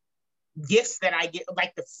the gifts that I get,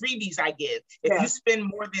 like the freebies I give. If you spend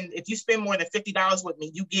more than $50 with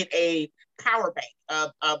me, you get a power bank,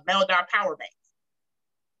 a Meldar power bank.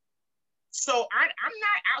 So I'm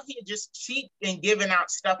not out here just cheap and giving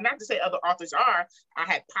out stuff. Not to say other authors are. I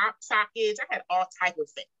had pop sockets. I had all type of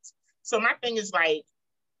things. So my thing is like,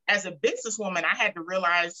 as a businesswoman, I had to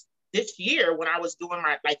realize this year when I was doing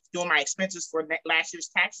my expenses for last year's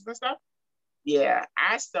taxes and stuff. Yeah,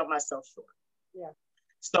 I sell myself short. Yeah.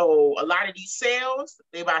 So a lot of these sales,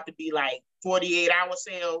 they're about to be like 48-hour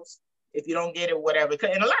sales. If you don't get it, whatever.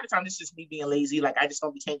 And a lot of times it's just me being lazy. Like I just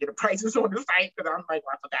don't be changing the prices on the site because I'm like,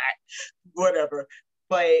 well, I forgot, whatever.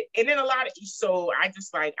 But and then so I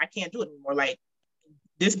just like I can't do it anymore. Like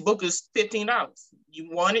this book is $15. You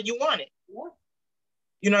want it, you want it. Yeah.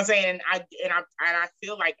 You know what I'm saying? And I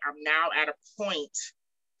feel like I'm now at a point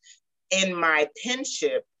in my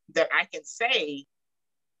penship that I can say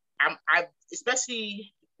I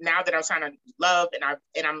especially now that I'm trying to love and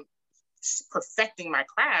I'm perfecting my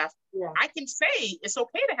craft. Yeah. I can say it's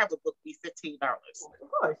okay to have a book be $15. Of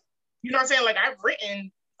course. You know what I'm saying? Like I've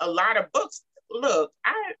written a lot of books. Look,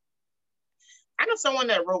 I know someone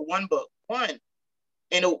that wrote one book, and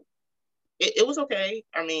it was okay.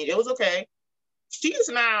 I mean, it was okay. She is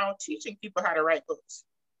now teaching people how to write books.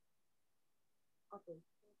 Okay.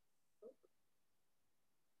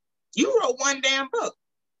 You wrote one damn book.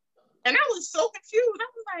 And I was so confused. I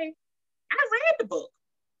was like, I read the book.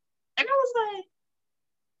 And I was like,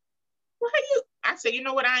 why you? I said, you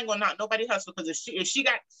know what? I ain't gonna knock nobody hustle, because if she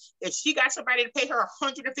got somebody to pay her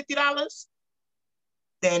 $150,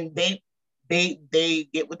 then they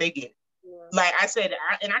get what they get. Yeah. Like I said,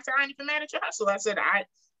 I ain't even mad at your hustle. I said,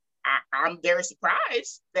 I'm very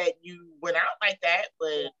surprised that you went out like that,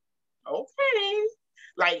 but okay.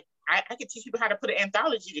 Like I can teach people how to put an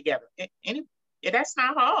anthology together. That's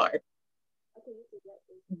not hard.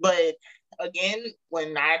 But again,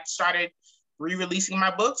 when I started re-releasing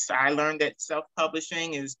my books, I learned that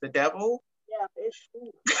self-publishing is the devil. Yeah, it's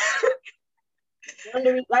true.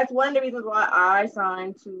 That's one of the reasons why I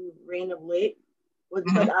signed to Reign of Lit, was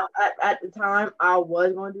because at the time I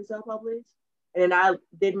was going to do self-publish, and then I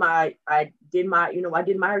did my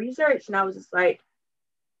research, and I was just like,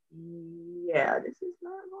 yeah, this is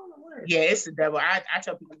not going to work. Yeah, it's the devil. I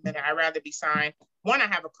tell people that I'd rather be signed. One, I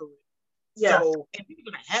have a career. Yeah. So, and people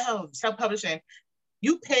are like, hell, self-publishing,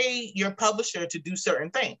 you pay your publisher to do certain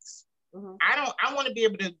things. Mm-hmm. I want to be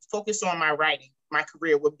able to focus on my writing, my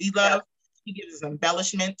career. With Love, she gives us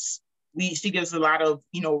embellishments. She gives a lot of,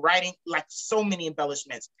 writing, like so many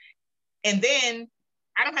embellishments. And then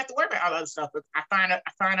I don't have to worry about all the other stuff. If I find a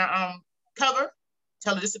cover,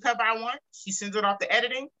 tell her this is the cover I want. She sends it off to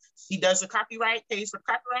editing. She does the copyright, pays for the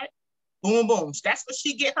copyright. Boom, boom. That's what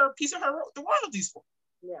she get her piece of the royalties for.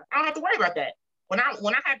 Yeah. I don't have to worry about that. When I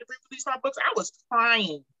had to re-release my books, I was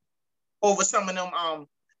crying over some of them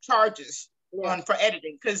charges for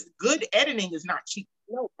editing, because good editing is not cheap.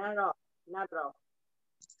 No, not at all. Not at all.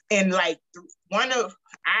 And like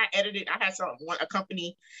I had a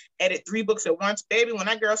company edit 3 books at once. Baby, when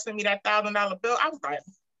that girl sent me that $1,000 bill, I was like,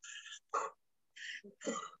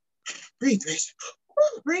 breathe,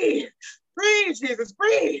 breathe, Jesus,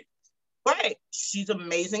 breathe. But she's an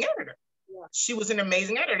amazing editor. Yeah. She was an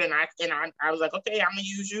amazing editor, and I was like, okay, I'm gonna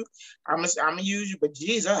use you. I'm gonna use you, but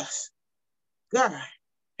Jesus, God,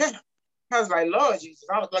 I was like, Lord Jesus.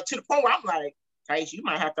 I was like, to the point where I'm like, Taisha, you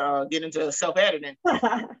might have to get into self-editing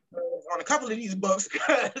on a couple of these books,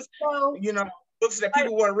 because books that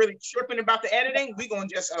people weren't really tripping about the editing, we're gonna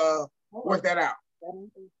just work that out.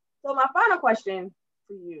 So my final question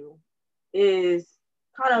for you is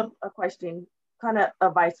kind of a question, kind of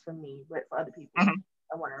advice for me, but for other people. Mm-hmm.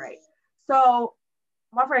 I want to write. So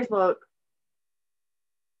my first book,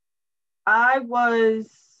 I was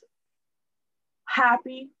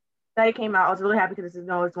happy that it came out. I was really happy because this is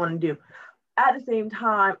what I always wanted to do. At the same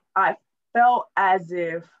time, I felt as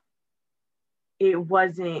if it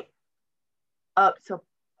wasn't up to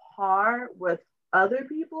par with other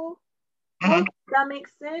people. Mm-hmm. That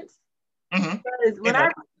makes sense. Mm-hmm. Because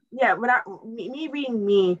me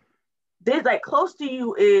reading there's like Close to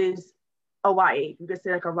You is a YA. You could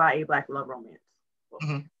say like a YA Black love romance.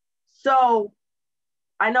 Mm-hmm. So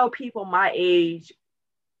I know people my age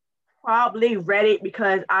probably read it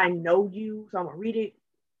because I know you, so I'm gonna read it.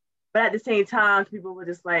 But at the same time, people were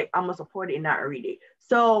just like, I'm gonna support it and not read it.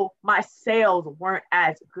 So my sales weren't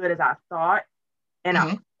as good as I thought. And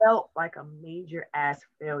I felt like a major ass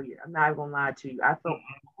failure. I'm not gonna lie to you. I felt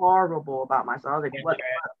horrible about myself. I was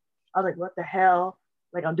like, what the hell?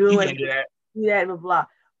 Like, I'm doing do that, blah, blah.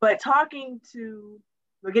 But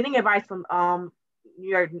getting advice from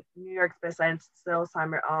New York's best-selling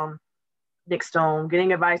Alzheimer, Nick Stone,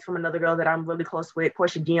 getting advice from another girl that I'm really close with,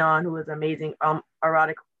 Portia Dion, who is an amazing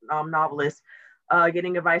erotic novelist,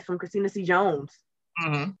 getting advice from Christina C. Jones.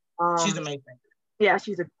 Mm-hmm. She's amazing. Yeah,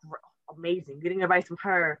 she's amazing. Getting advice from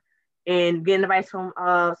her and getting advice from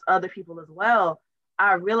other people as well.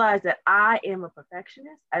 I realized that I am a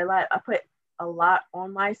perfectionist. I put a lot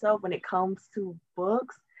on myself when it comes to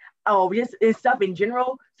books. Just it's stuff in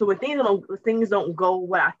general. So when things don't go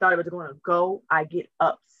what I thought it was going to go, I get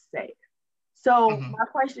upset. So my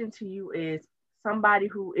question to you is, somebody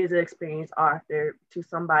who is an experienced author to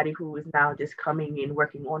somebody who is now just coming in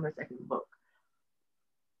working on their second book.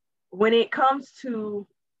 When it comes to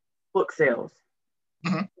book sales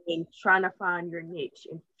and trying to find your niche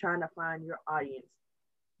and trying to find your audience,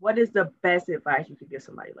 what is the best advice you could give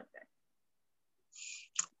somebody like that?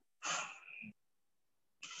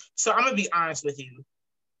 So I'm gonna be honest with you.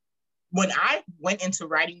 When I went into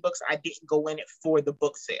writing books, I didn't go in it for the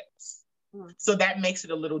book sales. So that makes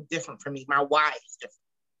it a little different for me. My why is different.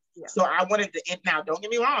 Yeah. So I wanted to, now don't get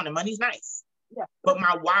me wrong, the money's nice. Yeah. But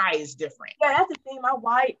my why is different. Yeah, that's the thing. My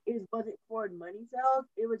why wasn't for money sales.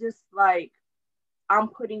 It was just like, I'm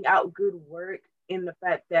putting out good work in the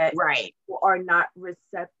fact that people are not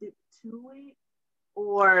receptive to it.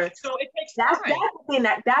 Or so it takes time. That's the thing.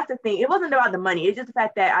 That's the thing. It wasn't about the money. It's just the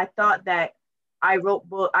fact that I thought that I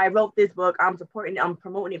wrote this book. I'm supporting it. I'm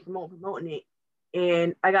promoting it.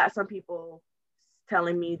 And I got some people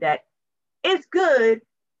telling me that it's good.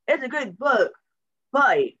 It's a good book,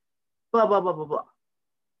 but blah, blah, blah, blah, blah.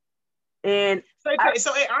 And so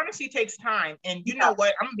it honestly takes time. And you know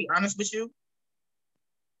what? I'm going to be honest with you.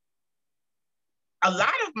 A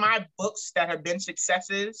lot of my books that have been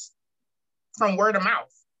successes from word of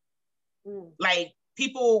mouth. Like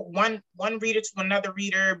people, one reader to another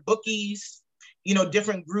reader, bookies,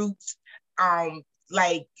 different groups.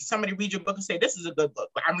 Like somebody read your book and say, this is a good book.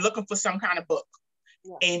 I'm looking for some kind of book.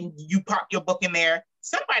 Yeah. And you pop your book in there,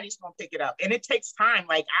 somebody's gonna pick it up. And it takes time.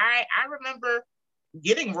 Like I remember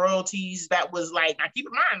getting royalties that was like, now keep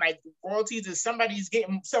in mind, like royalties is somebody's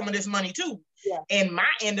getting some of this money too. Yeah. And my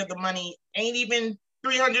end of the money ain't even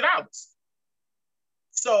 $300.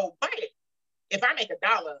 So, but if I make $1,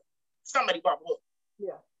 somebody bought a book.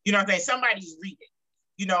 Yeah. You know what I'm saying? Somebody's reading,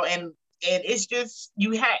 and it's just,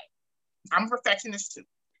 I'm a perfectionist too.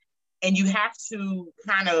 And you have to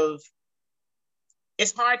kind of,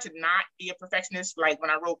 it's hard to not be a perfectionist. Like when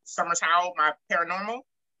I wrote Summer's Howl, my paranormal,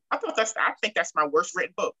 I think that's my worst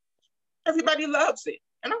written book. Everybody loves it.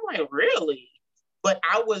 And I'm like, really? But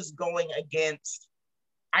I was going against,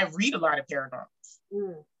 I read a lot of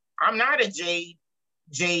paranormals. I'm not a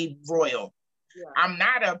Jade Royal. Yeah. I'm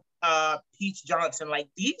not a Peach Johnson. Like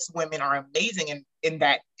these women are amazing in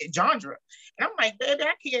that genre. And I'm like, baby,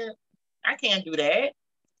 I can't do that.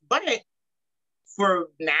 But for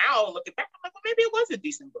now, looking back, I'm like, well, maybe it was a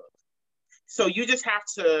decent book. So you just have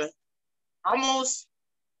to almost,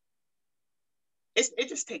 it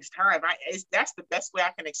just takes time. That's the best way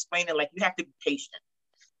I can explain it. Like you have to be patient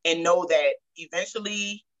and know that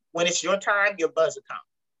eventually when it's your time, your buzz will come.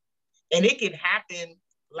 And it can happen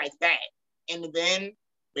like that. And then,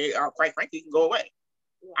 quite frankly, it can go away.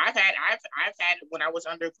 Yeah. I've had, when I was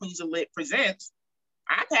under Queens of Lit Presents,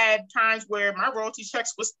 I've had times where my royalty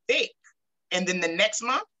checks was thick. And then the next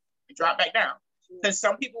month, it dropped back down. Because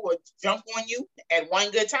some people would jump on you at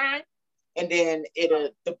one good time, and then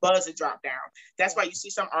the buzz would drop down. That's why you see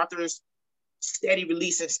some authors steady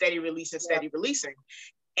releasing.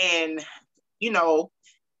 And,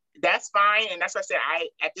 that's fine. And that's why I said,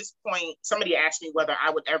 at this point, somebody asked me whether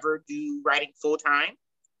I would ever do writing full time,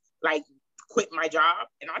 like quit my job.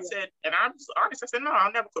 And I said, and I'm just honest, I said, no,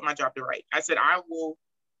 I'll never quit my job to write. I said,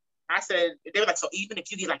 they were like, so even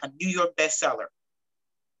if you get like a New York bestseller?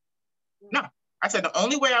 No. I said, the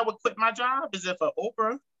only way I would quit my job is if an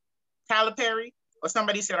Oprah, Tyler Perry, or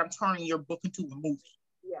somebody said, I'm turning your book into a movie.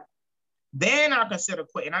 Yeah. Then I'll consider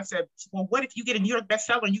quitting. I said, well, what if you get a New York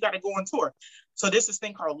bestseller and you got to go on tour? So there's this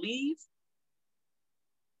thing called leave.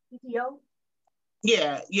 PTO?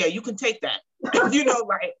 Yeah, you can take that.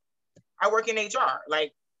 Like, I work in HR.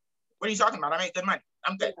 Like, what are you talking about? I make good money.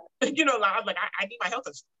 I'm good. Yeah. I'm like, I need my health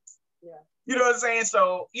insurance. Yeah. You know what I'm saying?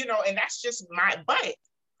 So, and that's just but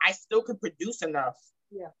I still can produce enough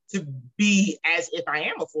to be as if I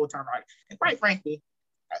am a full-time writer. And quite frankly,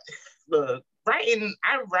 look,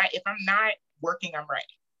 I write, if I'm not working, I'm writing.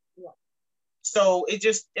 Yeah. So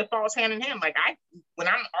it falls hand in hand. Like when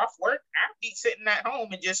I'm off work, I'll be sitting at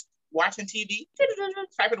home and just watching TV,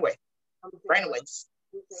 typing away, writing away.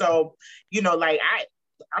 So, like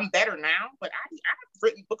I'm better now, but I've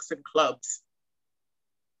written books in clubs.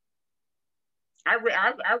 I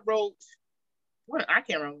wrote, I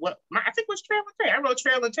can't remember I think it was Trail and Tay. I wrote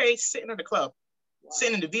Trail and Tay sitting in the club,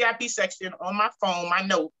 sitting in the VIP section on my phone, my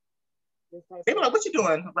note. They were like, what you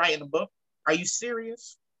doing writing a book? Are you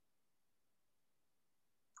serious?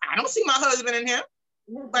 I don't see my husband in here.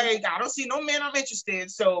 Like, I don't see no man I'm interested,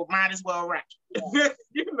 so might as well write. Yeah.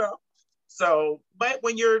 So, but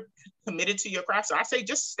when you're committed to your craft, so I say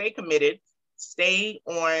just stay committed, stay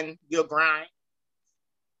on your grind,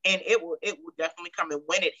 and it will definitely come. And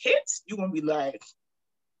when it hits, you're gonna be like,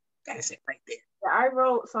 that's it right there. Yeah,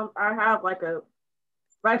 I have like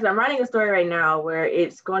I'm writing a story right now where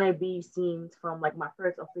it's gonna be scenes from like my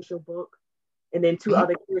first official book, and then two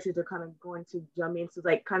other characters are kind of going to jump into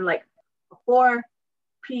like kind of like a 4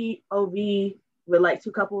 POV with like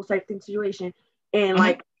two couples type thing situation, and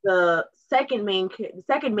like the second main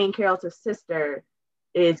character's sister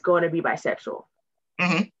is going to be bisexual,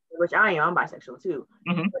 which I am. I'm bisexual too.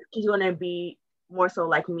 But she's going to be more so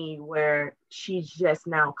like me, where she's just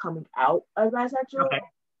now coming out as bisexual. Okay.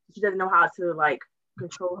 She doesn't know how to like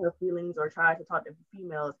control her feelings or try to talk to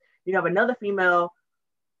females. You have another female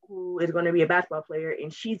who is going to be a basketball player,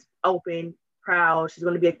 and she's open, proud. She's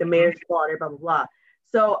going to be like the mayor's daughter, blah blah blah.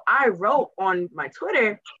 So I wrote on my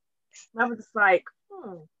Twitter, and I was just like,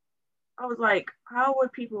 I was like, how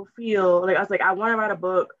would people feel? Like I was like, I want to write a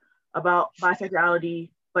book about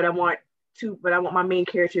bisexuality, but I want but I want my main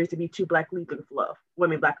characters to be two black leads looking for love,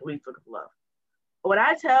 women black leads looking for love. When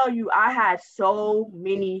I tell you, I had so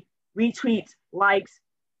many retweets, likes,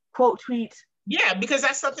 quote tweets. Yeah, because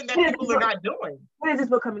that's something that people are not doing. When is this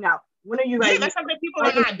book coming out? When are you writing? Yeah, that's something people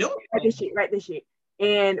are not doing. Write this shit.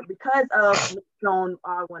 And because of Joan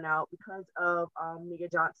R went out, because of Nia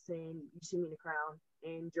Johnson, You See Me in the Crown,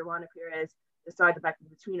 and Joanna Perez decided to back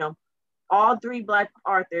between them, all three black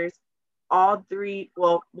authors,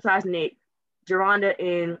 well, besides Nate, Geronda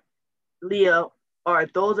and Leah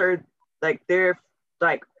those are like their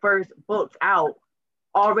like first books out,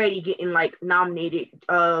 already getting like nominated.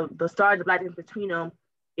 The Stars of Blackness Between Them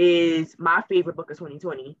is my favorite book of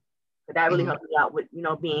 2020. But that really helped me out with, you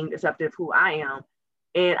know, being accepted of who I am.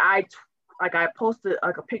 And I posted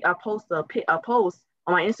like a post on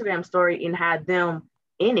my Instagram story and had them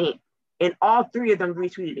in it, and all three of them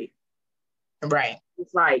retweeted it. Right.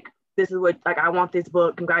 It's like, this is what, like, I want this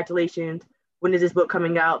book. Congratulations. When is this book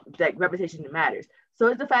coming out? Like, reputation matters. So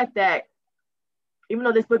it's the fact that even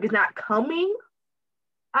though this book is not coming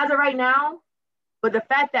as of right now, but the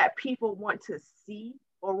fact that people want to see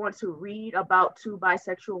or want to read about two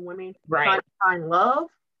bisexual women trying to find love.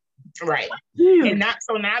 Right. And now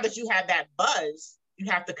that you have that buzz,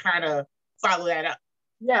 you have to kind of follow that up.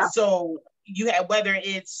 Yeah. So you have, whether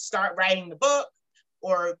it's start writing the book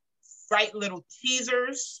or write little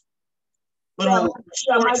teasers,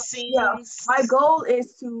 short scenes. Yeah. My goal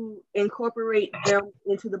is to incorporate them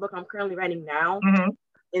into the book I'm currently writing now.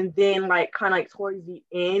 And then like kind of like towards the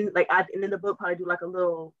end, like at the end of the book, probably do like a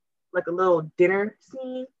little dinner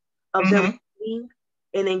scene of them eating,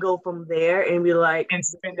 and then go from there and be like, and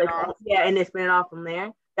spin it off. Yeah, and then spin it off from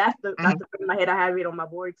there. That's the thing in my head. I have it on my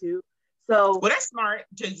board too. So well, that's smart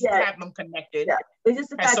to have them connected. Yeah, it's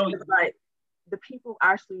just the fact that like the people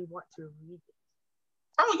actually want to read it.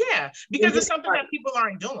 Oh yeah, because it's something that people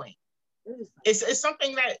aren't doing. It's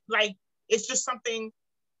something that like it's just something.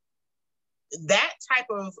 That type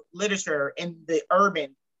of literature in the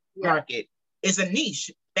urban market is a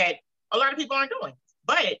niche that a lot of people aren't doing,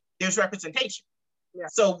 but there's representation. Yeah.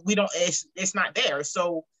 So we don't, it's not there.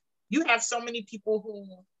 So you have so many people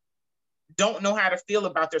who don't know how to feel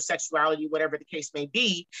about their sexuality, whatever the case may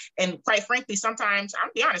be. And quite frankly, sometimes,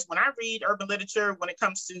 I'll be honest, when I read urban literature, when it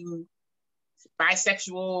comes to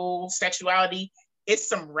bisexual sexuality, it's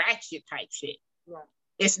some ratchet type shit. Yeah.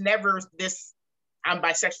 It's never this, I'm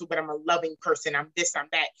bisexual, but I'm a loving person. I'm this, I'm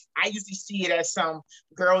that. I usually see it as some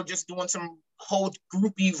girl just doing some whole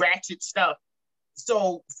groupie ratchet stuff.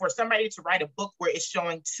 So for somebody to write a book where it's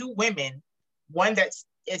showing two women, one that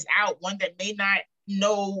is out, one that may not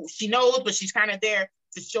know, she knows, but she's kind of there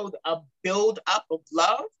to show a build up of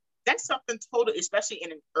love, that's something total, especially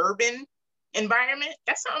in an urban environment.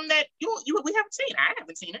 That's something that we haven't seen. I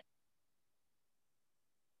haven't seen it.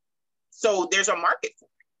 So there's a market for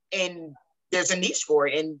it. And there's a niche for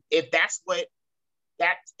it. And if that's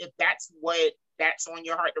on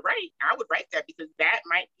your heart to write, I would write that, because that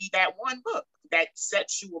might be that one book that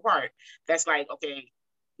sets you apart. That's like, okay,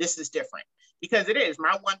 this is different. Because it is.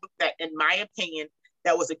 My one book that, in my opinion,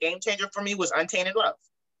 that was a game changer for me was Untainted Love.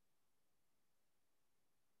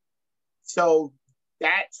 So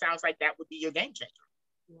that sounds like that would be your game changer.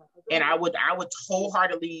 Yeah, and I would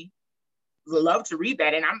wholeheartedly love to read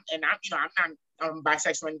that. And I'm not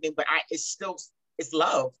bisexual or anything, but it's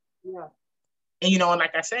love. Yeah. And and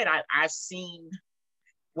like I said, I've seen,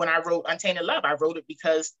 when I wrote Untainted Love, I wrote it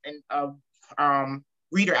because a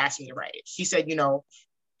reader asked me to write it. She said,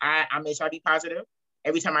 I'm HIV positive.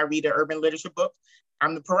 Every time I read an urban literature book,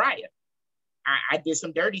 I'm the pariah. I did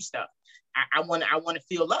some dirty stuff. I want to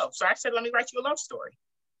feel love. So I said, let me write you a love story.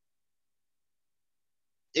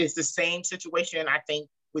 It's the same situation, I think,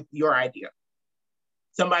 with your idea.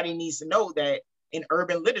 Somebody needs to know that in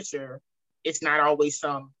urban literature, it's not always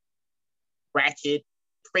some ratchet,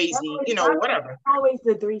 crazy, whatever. Always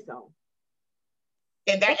the threesome.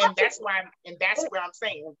 And that's where I'm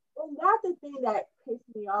saying. And that's the thing that pissed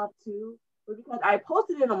me off too, was because I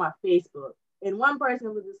posted it on my Facebook, and one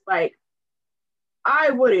person was just like,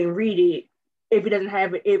 I wouldn't read it if it doesn't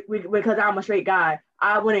have it, because I'm a straight guy.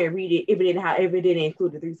 I wouldn't read it if it didn't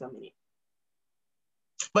include the threesome in it.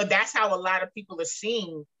 But that's how a lot of people are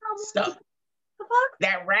seeing stuff.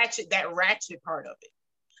 That ratchet part of it.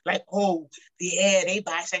 Like, oh, yeah, they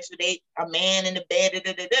bisexual, they a man in the bed,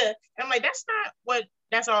 And I'm like, that's not what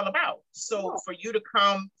that's all about. So for you to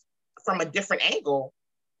come from a different angle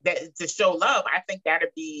that to show love, I think that'd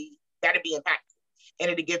be impactful. And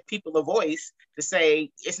it'd give people a voice to say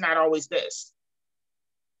it's not always this.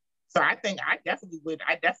 So I think I definitely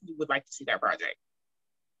would like to see that project.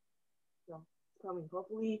 So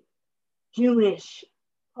hopefully June-ish.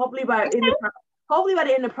 Hopefully by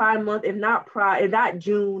the end of Pride month, if not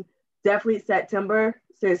June, definitely September.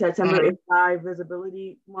 Since September is Bi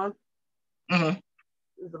Visibility Month.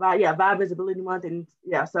 It's about Bi Visibility Month, and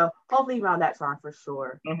so hopefully around that time for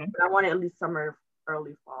sure. But I want it at least summer,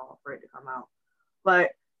 early fall for it to come out.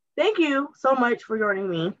 But thank you so much for joining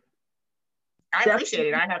me. I appreciate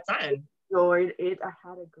it. I had fun. Enjoyed it. I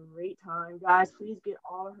had a great time, guys. Please get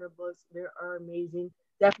all of her books. They are amazing.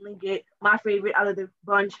 Definitely get my favorite out of the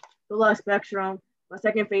bunch, The Love Spectrum. My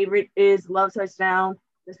second favorite is Love Touchdown,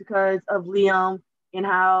 just because of Liam and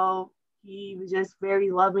how he was just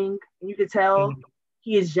very loving, and you could tell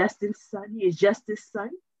he is Justin's son. He is Justice's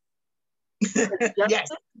son.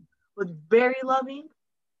 Justice was very loving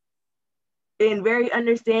and very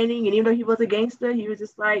understanding, and even though he was a gangster, he was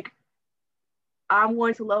just like, I'm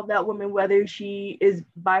going to love that woman whether she is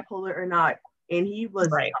bipolar or not. And he was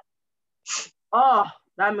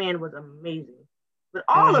that man was amazing. But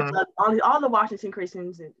all of the Washington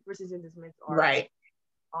Christians in this mix are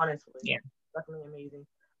honestly definitely amazing.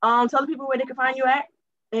 Tell the people where they can find you at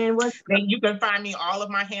and you can find me. All of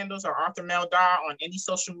my handles are Arthur Meldar on any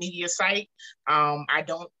social media site. I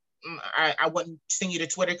wouldn't send you to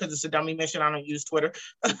Twitter because it's a dummy mission. I don't use Twitter.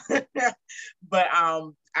 But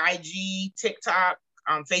IG, TikTok,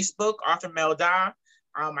 Facebook, Arthur Meldar.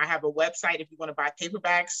 I have a website if you want to buy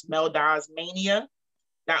paperbacks,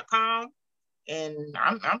 meldarsmania.com. And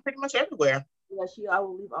I'm pretty much everywhere. I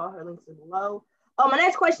will leave all her links below. My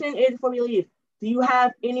next question is before we leave. Do you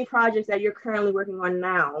have any projects that you're currently working on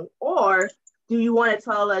now? Or do you want to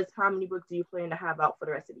tell us how many books do you plan to have out for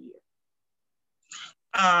the rest of the year?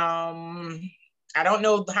 I don't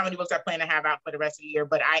know how many books I plan to have out for the rest of the year,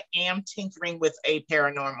 but I am tinkering with a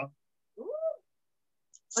paranormal.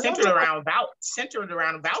 Centered around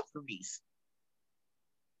Valkyries.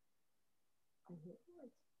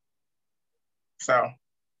 So,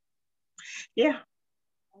 yeah.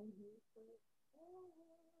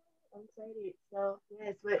 I'm excited. So,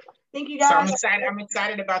 yes, but thank you guys. So I'm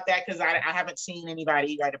excited about that because I haven't seen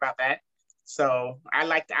anybody write about that. So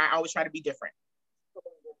I always try to be different. Thank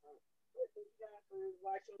you guys for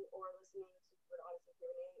watching or listening to Buddha Honesty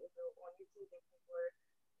Q&A. If you're on YouTube, thank you for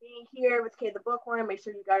being here with Kay the Bookworm. Make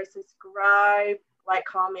sure you guys subscribe, like,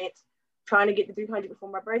 comment. Trying to get to 300 before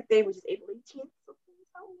my birthday, which is April 18th. So please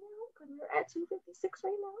help me out because we're at 256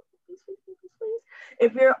 right now. Please.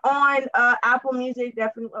 If you're on Apple Music,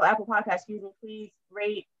 definitely Apple Podcast, please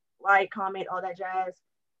rate, like, comment, all that jazz.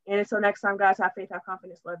 And until next time, guys, have faith, have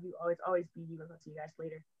confidence, love you, always be you. I'll see you guys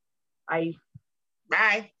later. Bye.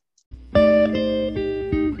 Bye.